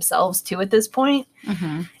save themselves too at this point.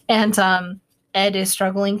 And Ed is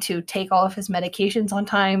struggling to take all of his medications on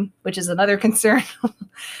time, which is another concern.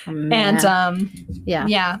 And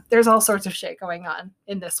there's all sorts of shit going on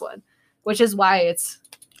in this one, which is why it's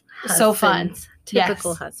so fun.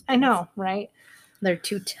 Typical husbands. I know, right? They're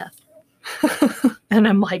too tough. And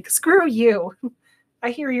I'm like, screw you.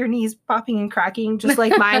 I hear your knees popping and cracking just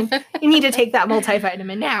like mine. You need to take that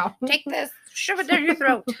multivitamin now. Take this, shove it down your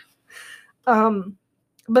throat.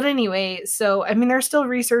 But anyway, so I mean, they're still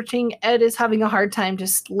researching. Ed is having a hard time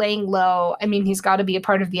just laying low. I mean, he's got to be a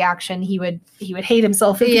part of the action. He would hate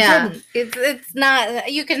himself if he didn't. It's not.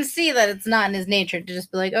 You can see that it's not in his nature to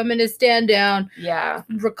just be like, I'm gonna stand down,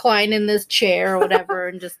 recline in this chair or whatever,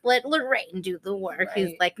 and just let Lorraine do the work. Right.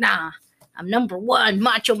 He's like, nah, I'm number one,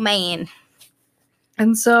 macho man.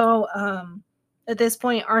 And so, at this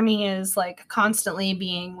point, Arnie is like constantly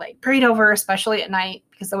being like prayed over, especially at night,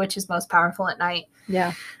 because the witch is most powerful at night.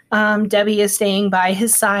 Yeah. Debbie is staying by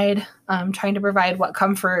his side, trying to provide what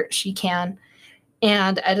comfort she can.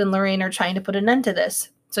 And Ed and Lorraine are trying to put an end to this.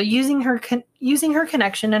 So using her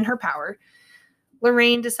connection and her power,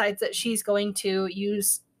 Lorraine decides that she's going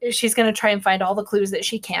to try and find all the clues that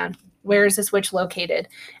she can. Where is this witch located?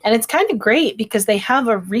 And it's kind of great because they have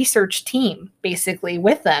a research team basically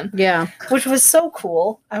with them. Yeah. Which was so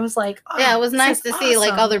cool. I was like, oh, yeah, it was nice to see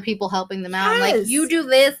like other people helping them out. Yes. Like, you do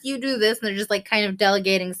this. And they're just like kind of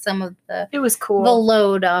delegating some of it was cool. The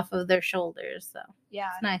load off of their shoulders. So yeah.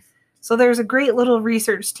 It's nice. So there's a great little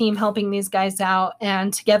research team helping these guys out,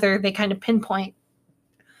 and together they kind of pinpoint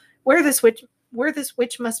where this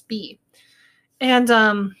witch must be.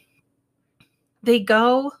 And they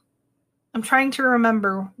go. I'm trying to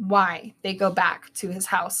remember why they go back to his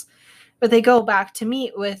house, but they go back to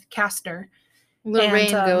meet with Kastner.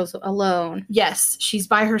 Lorraine goes alone. Yes, she's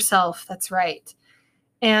by herself. That's right.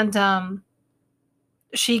 And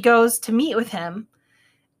she goes to meet with him,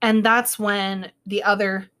 and that's when the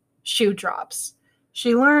other shoe drops.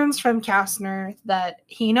 She learns from Kastner that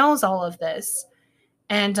he knows all of this,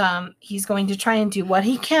 and he's going to try and do what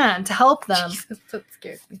he can to help them. Jesus, that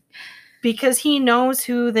scared me. Because he knows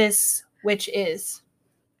who this witch is,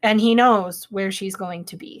 and he knows where she's going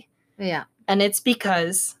to be. Yeah. And it's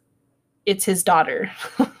because it's his daughter.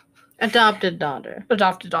 Adopted daughter,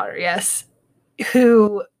 yes.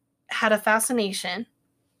 Who had a fascination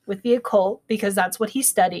with the occult because that's what he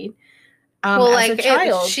studied as a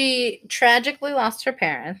child. She tragically lost her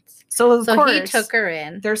parents. So of course, he took her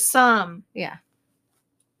in. There's some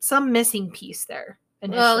missing piece there.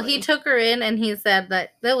 Initially. Well, he took her in, and he said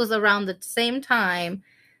that was around the same time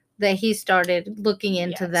that he started looking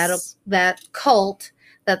into that cult,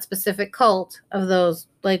 that specific cult of those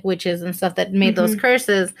like witches and stuff that made those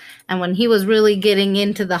curses. And when he was really getting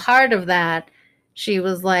into the heart of that, she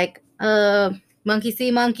was like, monkey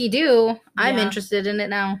see, monkey do. I'm interested in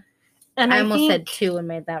it now. And I almost said two and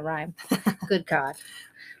made that rhyme. Good God.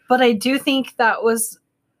 But I do think that was,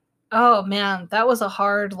 oh man, that was a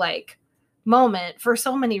hard like moment for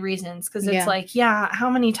so many reasons. Because it's like,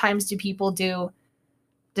 how many times do people do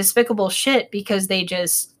despicable shit because they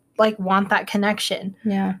just like want that connection?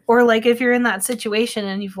 Yeah. Or like if you're in that situation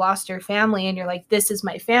and you've lost your family and you're like, this is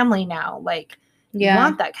my family now, like you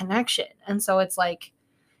want that connection. And so it's like,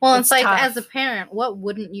 well, it's like tough. As a parent, what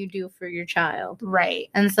wouldn't you do for your child? Right.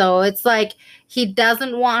 And so it's like he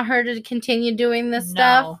doesn't want her to continue doing this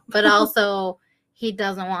stuff, but also he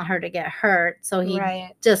doesn't want her to get hurt. So he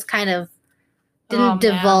just kind of didn't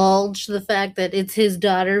divulge the fact that it's his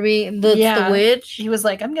daughter being the witch. He was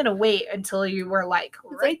like, I'm going to wait until you were like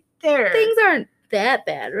right there. Things aren't that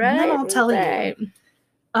bad, right? And then I'll tell you.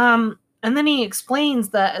 And then he explains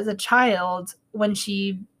that as a child, when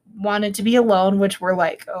she wanted to be alone, which we're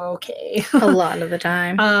like, okay. A lot of the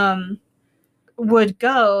time. Would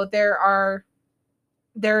go, there are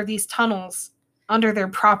these tunnels under their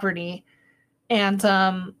property, and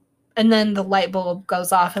then the light bulb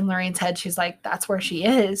goes off in Lorraine's head. She's like, that's where she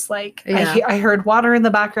is. Like, I heard water in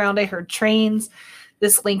the background. I heard trains.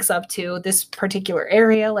 This links up to this particular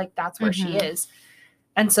area. Like, that's where she is.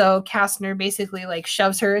 And so Kastner basically, like,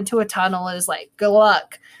 shoves her into a tunnel and is like, good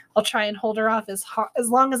luck. I'll try and hold her off as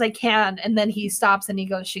long as I can. And then he stops and he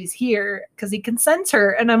goes, she's here, because he can sense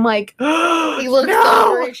her. And I'm like, he looks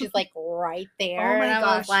over and she's like right there. Oh my and I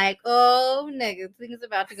gosh. was like, oh, nigga, things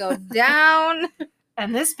about to go down.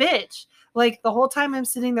 And this bitch, like, the whole time I'm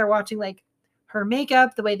sitting there watching, like, her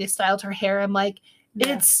makeup, the way they styled her hair, I'm like,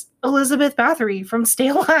 it's Elizabeth Bathory from Stay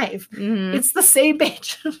Alive. It's the same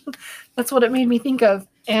bitch. That's what it made me think of.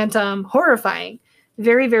 And horrifying.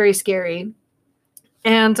 Very, very scary.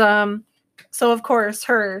 And so, of course,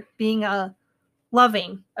 her being a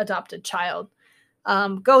loving adopted child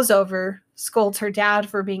goes over, scolds her dad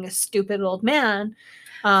for being a stupid old man,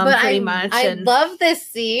 pretty much. I love this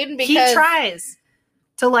scene because he tries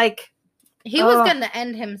to, like, He was going to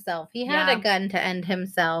end himself. He had a gun to end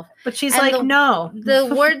himself. But she's like, no.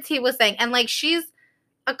 The words he was saying. And like, she's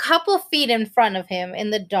a couple feet in front of him in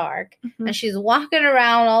the dark. Mm-hmm. And she's walking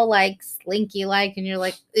around all like slinky like. And you're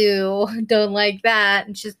like, ew, don't like that.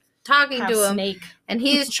 And she's talking to him. Snake. And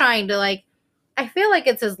he's trying to like, I feel like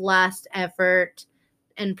it's his last effort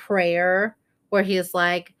and prayer where he's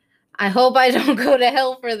like, I hope I don't go to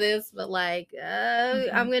hell for this. But like,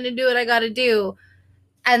 I'm going to do what I got to do.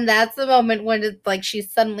 And that's the moment when it's like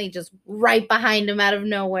she's suddenly just right behind him out of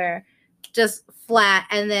nowhere, just flat,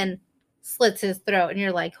 and then slits his throat. And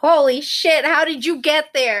you're like, holy shit, how did you get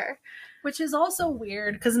there? Which is also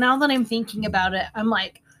weird, because now that I'm thinking about it, I'm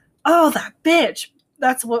like, oh, that bitch.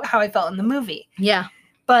 That's how I felt in the movie. Yeah.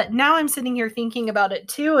 But now I'm sitting here thinking about it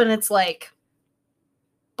too, and it's like,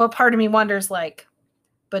 but part of me wonders, like,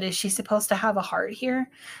 but is she supposed to have a heart here?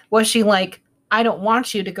 Was she like, I don't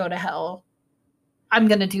want you to go to hell. I'm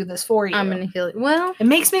going to do this for you. I'm going to kill you. Well, it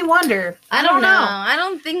makes me wonder. I don't know. I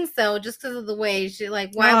don't think so. Just because of the way she,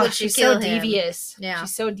 like, why would she kill him? She's so devious. Yeah.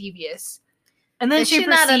 She's so devious. And then she's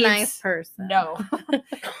not a nice person. No.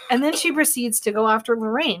 And then she proceeds to go after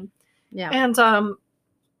Lorraine. Yeah. And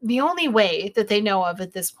the only way that they know of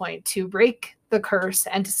at this point to break the curse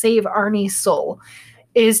and to save Arnie's soul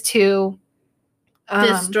is to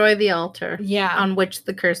destroy the altar. Yeah. On which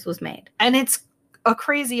the curse was made. And it's a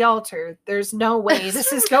crazy altar. There's no way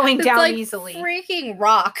this is going down like easily. Freaking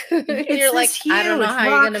rock. You're like, huge I don't know how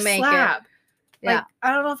you're gonna make slab. It. Yeah. Like,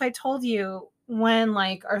 I don't know if I told you when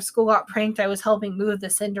like our school got pranked, I was helping move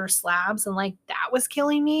the cinder slabs, and like that was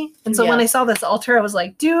killing me. And so when I saw this altar, I was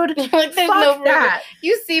like, dude, like, fuck that.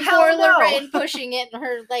 You see poor Lorraine pushing it, and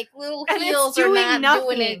her like little heels are not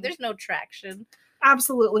doing it. There's no traction.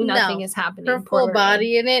 Absolutely nothing is happening. Her full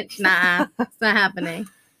body in it, nah, it's not happening.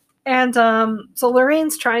 And so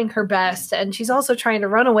Lorraine's trying her best, and she's also trying to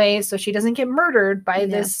run away so she doesn't get murdered by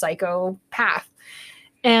this psychopath.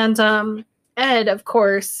 And Ed, of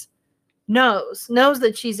course, knows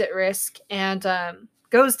that she's at risk, and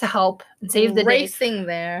goes to help and save the day. Racing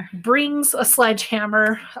there. Brings a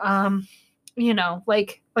sledgehammer,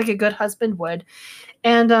 like a good husband would,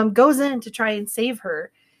 and goes in to try and save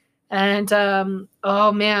her. And,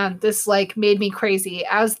 oh man, this like made me crazy.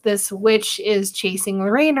 As this witch is chasing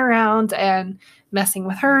Lorraine around and messing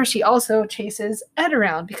with her, she also chases Ed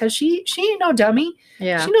around because she ain't no dummy.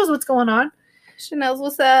 Yeah. She knows what's going on. She knows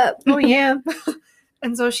what's up. Oh yeah.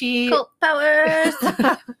 And so she... Cult powers!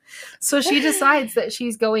 So she decides that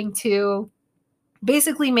she's going to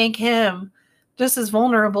basically make him just as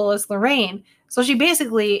vulnerable as Lorraine. So she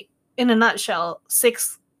basically, in a nutshell,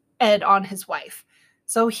 sicks Ed on his wife.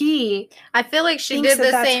 So I feel like she did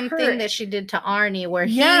the same thing that she did to Arnie, where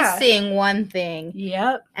he's seeing one thing.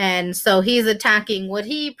 Yep. And so he's attacking what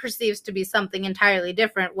he perceives to be something entirely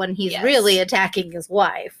different when he's really attacking his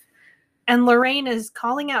wife. And Lorraine is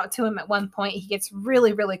calling out to him at one point. He gets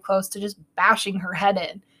really, really close to just bashing her head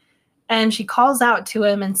in. And she calls out to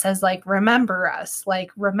him and says, like, remember us,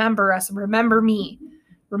 remember me,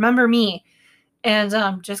 remember me.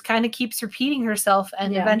 And just kind of keeps repeating herself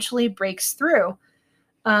and eventually breaks through.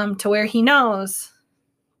 To where he knows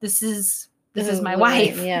this is my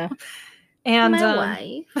wife. Yeah. And my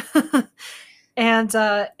wife. And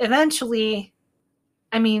eventually,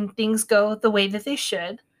 I mean, things go the way that they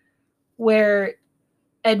should, where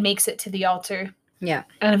Ed makes it to the altar. Yeah.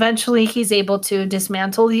 And eventually he's able to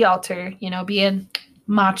dismantle the altar, being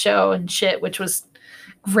macho and shit, which was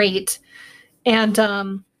great.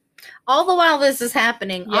 And all the while this is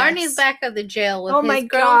happening, Arnie's back at the jail with his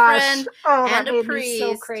girlfriend and a priest.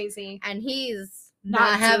 So crazy. And he's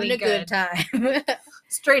not having a good time.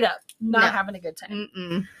 Straight up, not having a good time.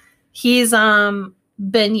 Mm-mm. He's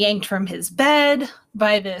been yanked from his bed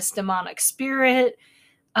by this demonic spirit.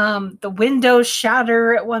 The windows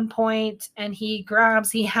shatter at one point, and he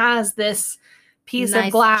has this piece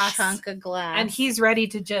of glass, chunk of glass, and he's ready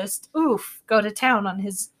to just go to town on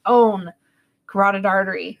his own carotid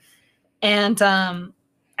artery. And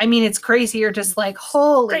I mean, it's crazy. You're just like,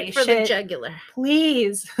 holy shit, the jugular.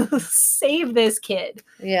 Please save this kid.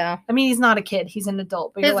 Yeah. I mean, he's not a kid, he's an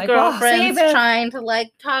adult, but his you're like, girlfriend's trying to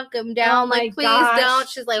like talk him down, like, please don't.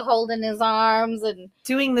 She's like holding his arms and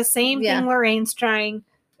doing the same thing Lorraine's trying.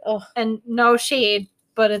 Oh. And no shade,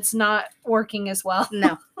 but it's not working as well.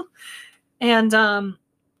 No. And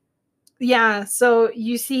so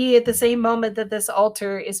you see at the same moment that this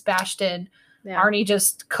altar is bashed in, Arnie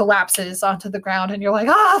just collapses onto the ground, and you're like,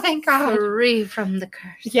 oh, thank God. Free from the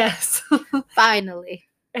curse. Yes. Finally.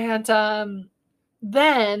 And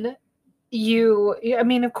then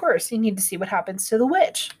of course, you need to see what happens to the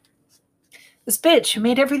witch. This bitch who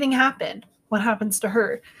made everything happen. What happens to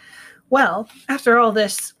her? Well, after all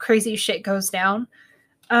this crazy shit goes down,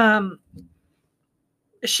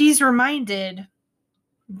 she's reminded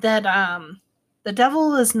that the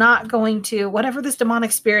devil is not going to, whatever this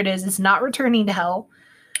demonic spirit is not returning to hell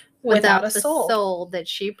without a soul. The soul that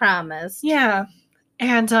she promised. Yeah.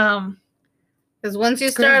 And because once you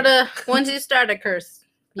start a curse,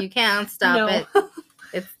 you can't stop it.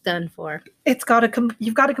 It's done for. It's got to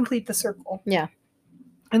you've got to complete the circle. Yeah.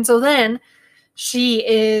 And so then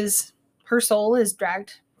her soul is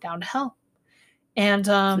dragged down to hell. And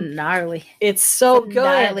it's gnarly. It's so good.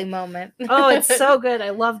 Gnarly moment. Oh, it's so good. I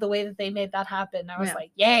love the way that they made that happen. I was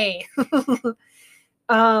like, yay.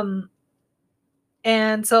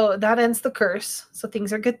 And so that ends the curse. So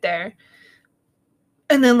things are good there.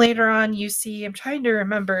 And then later on you see, I'm trying to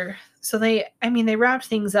remember. So they wrapped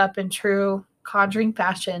things up in true Conjuring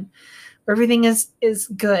fashion, where everything is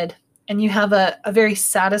good. And you have a very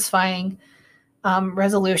satisfying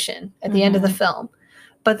resolution at the end of the film.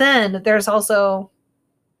 But then there's also,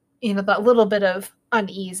 that little bit of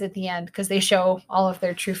unease at the end because they show all of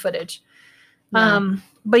their true footage. Yeah.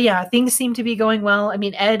 But yeah, things seem to be going well. I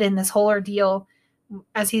mean, Ed in this whole ordeal,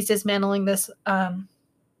 as he's dismantling this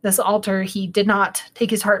altar, he did not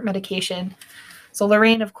take his heart medication. So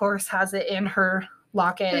Lorraine, of course, has it in her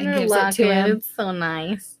locket and gives it to him. It's so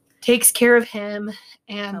nice. Takes care of him.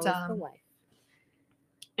 And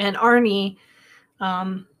and Arnie,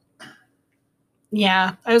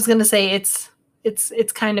 yeah, I was gonna say it's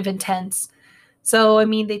kind of intense. So I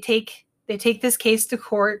mean, they take this case to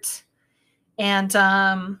court,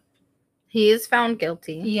 and he is found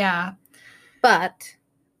guilty. Yeah, but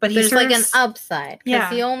there's serves, like an upside because yeah.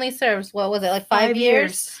 He only serves, what was it, like 5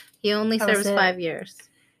 years? He only serves 5 years,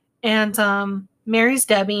 and marries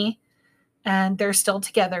Debbie, and they're still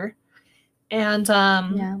together. And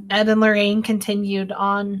Ed and Lorraine continued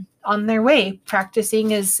on their way,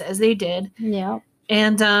 practicing as they did. Yeah.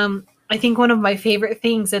 And I think one of my favorite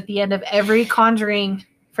things at the end of every Conjuring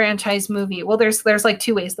franchise movie, well, there's like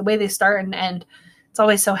two ways, the way they start and end. It's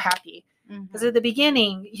always so happy. Because at the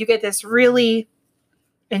beginning, you get this really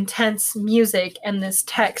intense music and this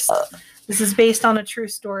text. This is based on a true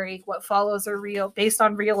story. What follows are based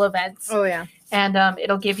on real events. Oh, yeah. And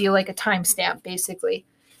it'll give you like a timestamp, basically.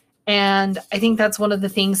 And I think that's one of the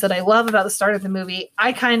things that I love about the start of the movie.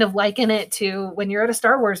 I kind of liken it to when you're at a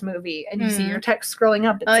Star Wars movie and you see your text scrolling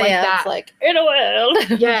up. It's that. It's like, in a world.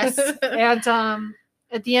 Yes. And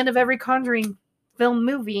at the end of every Conjuring film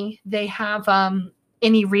movie, they have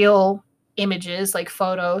any real images, like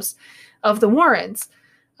photos of the Warrens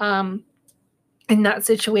in that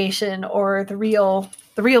situation, or the real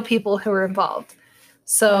people who were involved.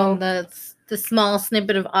 So that's the small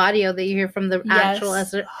snippet of audio that you hear from the actual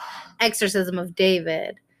exorcism of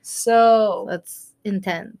David. So that's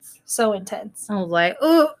intense. So intense. I was like,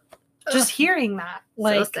 oh, just hearing that,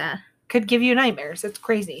 like, so sad. Could give you nightmares. It's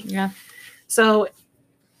crazy. Yeah. So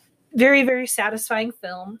very, very satisfying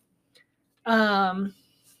film.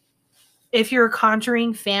 If you're a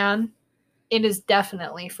Conjuring fan, it is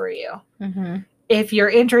definitely for you. Mm-hmm. If you're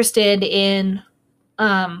interested in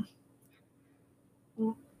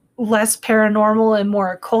less paranormal and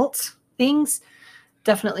more occult things,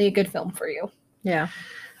 definitely a good film for you. Yeah.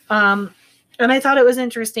 And I thought it was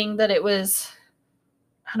interesting that it was,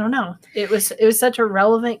 I don't know, it was such a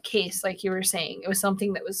relevant case, like you were saying. It was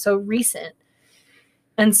something that was so recent.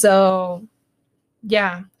 And so,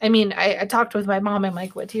 yeah, I mean, I talked with my mom. I'm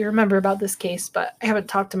like, what do you remember about this case? But I haven't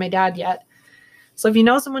talked to my dad yet. So if you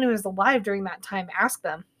know someone who was alive during that time, ask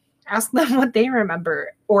them what they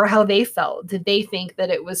remember or how they felt. Did they think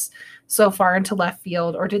that it was so far into left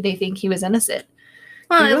field, or did they think he was innocent?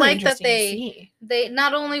 Well, really I like that they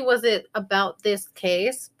not only was it about this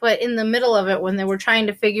case, but in the middle of it, when they were trying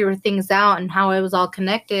to figure things out and how it was all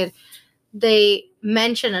connected, they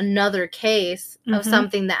mention another case of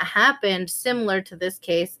something that happened similar to this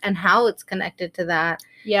case and how it's connected to that.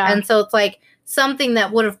 Yeah. And so it's like something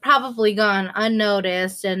that would have probably gone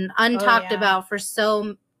unnoticed and untalked about for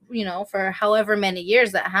for however many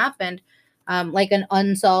years that happened, like an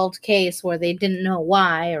unsolved case where they didn't know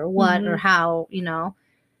why or what or how,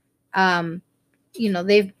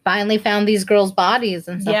 they've finally found these girls' bodies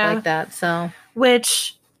and stuff like that. So,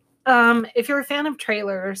 which, if you're a fan of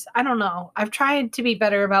trailers, I don't know. I've tried to be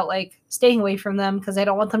better about like staying away from them because I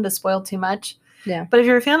don't want them to spoil too much. Yeah. But if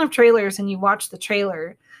you're a fan of trailers and you watch the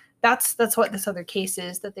trailer, that's what this other case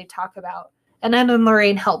is that they talk about. And Ed and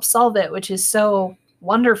Lorraine help solve it, which is so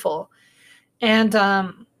wonderful. And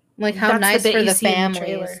like how nice for the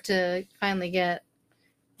families to finally get,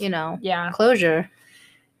 closure.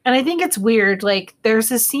 And I think it's weird. Like there's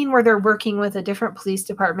this scene where they're working with a different police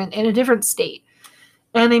department in a different state.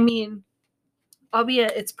 And I mean,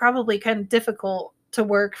 albeit it's probably kind of difficult to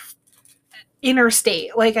work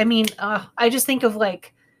interstate. Like, I mean, I just think of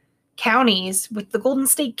like counties with the Golden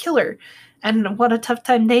State Killer and what a tough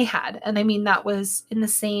time they had. And I mean, that was in the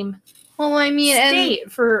same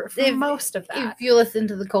state for most of that. If you listen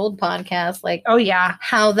to the Cold podcast, like, oh yeah,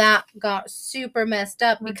 how that got super messed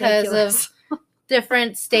up because of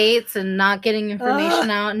different states and not getting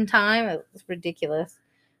information out in time. It was ridiculous.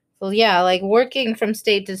 So yeah, like working from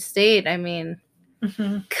state to state, I mean,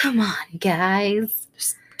 come on, guys.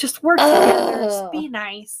 Just work together. Just be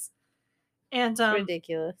nice. And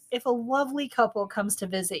ridiculous. If a lovely couple comes to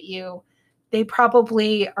visit you, they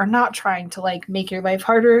probably are not trying to like make your life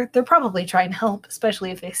harder. They're probably trying to help,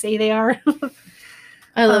 especially if they say they are.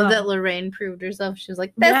 I love that Lorraine proved herself. She was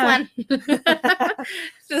like, this one.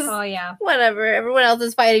 Just, oh yeah. Whatever. Everyone else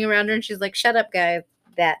is fighting around her and she's like, shut up, guys.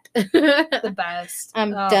 That. The best.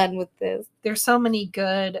 I'm done with this. There's so many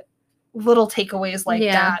good little takeaways like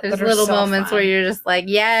that. There's little moments where you're just like,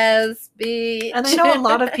 yes, bitch. And I know a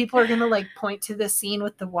lot of people are gonna like point to the scene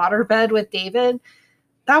with the waterbed with David.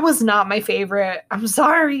 That was not my favorite. I'm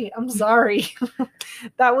sorry.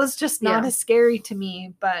 That was just not as scary to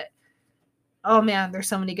me. But oh man, there's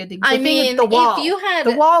so many good things. I mean, the wall. If you had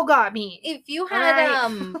the wall got me. If you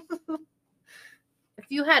had if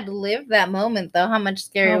you had lived that moment though, how much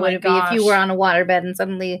scarier would it be if you were on a waterbed and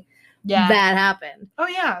suddenly that happened? Oh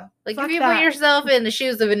yeah. Like if you put yourself in the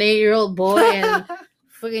shoes of an 8-year-old boy and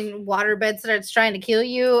fucking waterbed starts trying to kill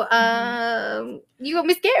you, you gonna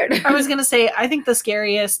be scared. I was gonna say, I think the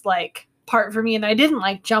scariest like part for me, and I didn't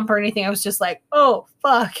like jump or anything, I was just like, oh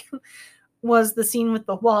fuck, was the scene with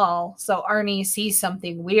the wall. So Arnie sees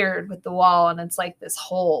something weird with the wall and it's like this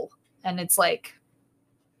hole and it's like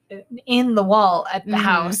in the wall at the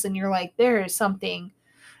house and you're like, there is something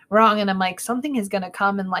wrong. And I'm like, something is gonna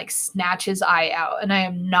come and like snatch his eye out and I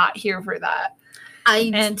am not here for that.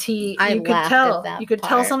 You could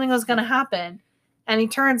tell something was gonna happen and he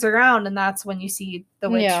turns around and that's when you see the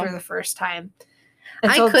witch for the first time.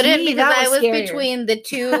 And so I couldn't because I was between the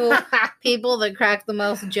two people that cracked the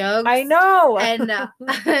most jokes. I know. And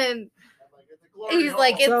he's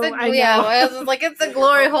like, I was like, it's a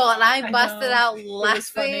glory hole, and I busted out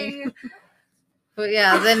laughing. But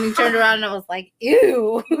yeah, then he turned around and I was like,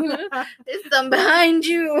 ew, there's something behind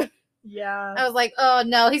you. Yeah. I was like, oh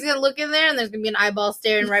no, he's gonna look in there and there's gonna be an eyeball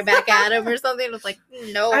staring right back at him or something. I was like,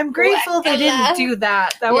 no. I'm grateful they didn't do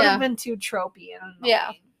that. That would have been too tropey and annoying.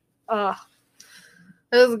 Yeah. Ugh.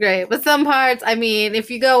 It was great. But some parts, I mean,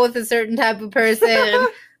 if you go with a certain type of person,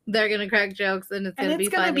 they're going to crack jokes and it's going to be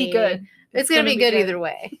funny. Be good. It's going to be good either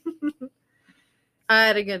way. I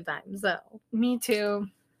had a good time, so. Me too.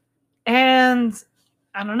 And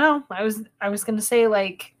I don't know. I was going to say,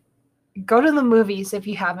 like, go to the movies if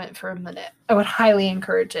you haven't for a minute. I would highly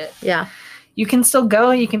encourage it. Yeah. You can still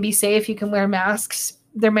go. You can be safe. You can wear masks.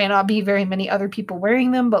 There may not be very many other people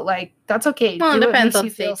wearing them, but like that's okay. Well, it depends on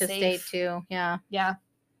state to state too. Yeah. Yeah.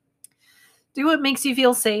 Do what makes you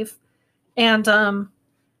feel safe. And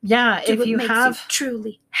if you have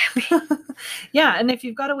truly happy. Yeah, and if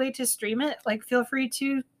you've got a way to stream it, like feel free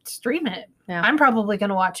to stream it. Yeah. I'm probably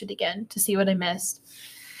gonna watch it again to see what I missed.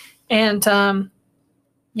 And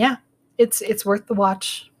it's worth the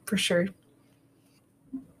watch for sure.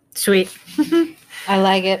 Sweet. I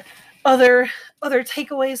like it. Other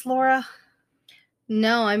takeaways, Laura?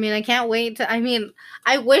 No, I mean, I can't wait to,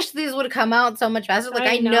 I wish these would come out so much faster. Like,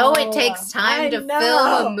 I know it takes time to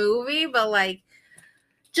film a movie, but like,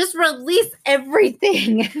 just release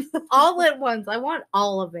everything all at once. I want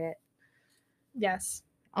all of it. Yes.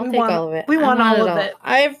 I'll take all of it. We want all of it.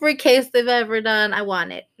 Every case they've ever done, I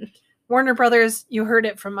want it. Warner Brothers, you heard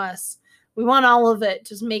it from us. We want all of it.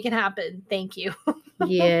 Just make it happen. Thank you.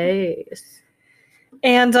 Yes.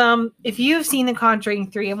 And if you've seen The Conjuring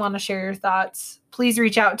 3 and want to share your thoughts, please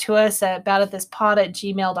reach out to us at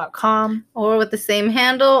badathispod@gmail.com. Or with the same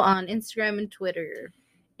handle on Instagram and Twitter.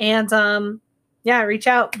 And reach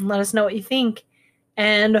out and let us know what you think.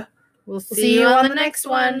 And we'll see you on the next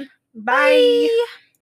one. Bye.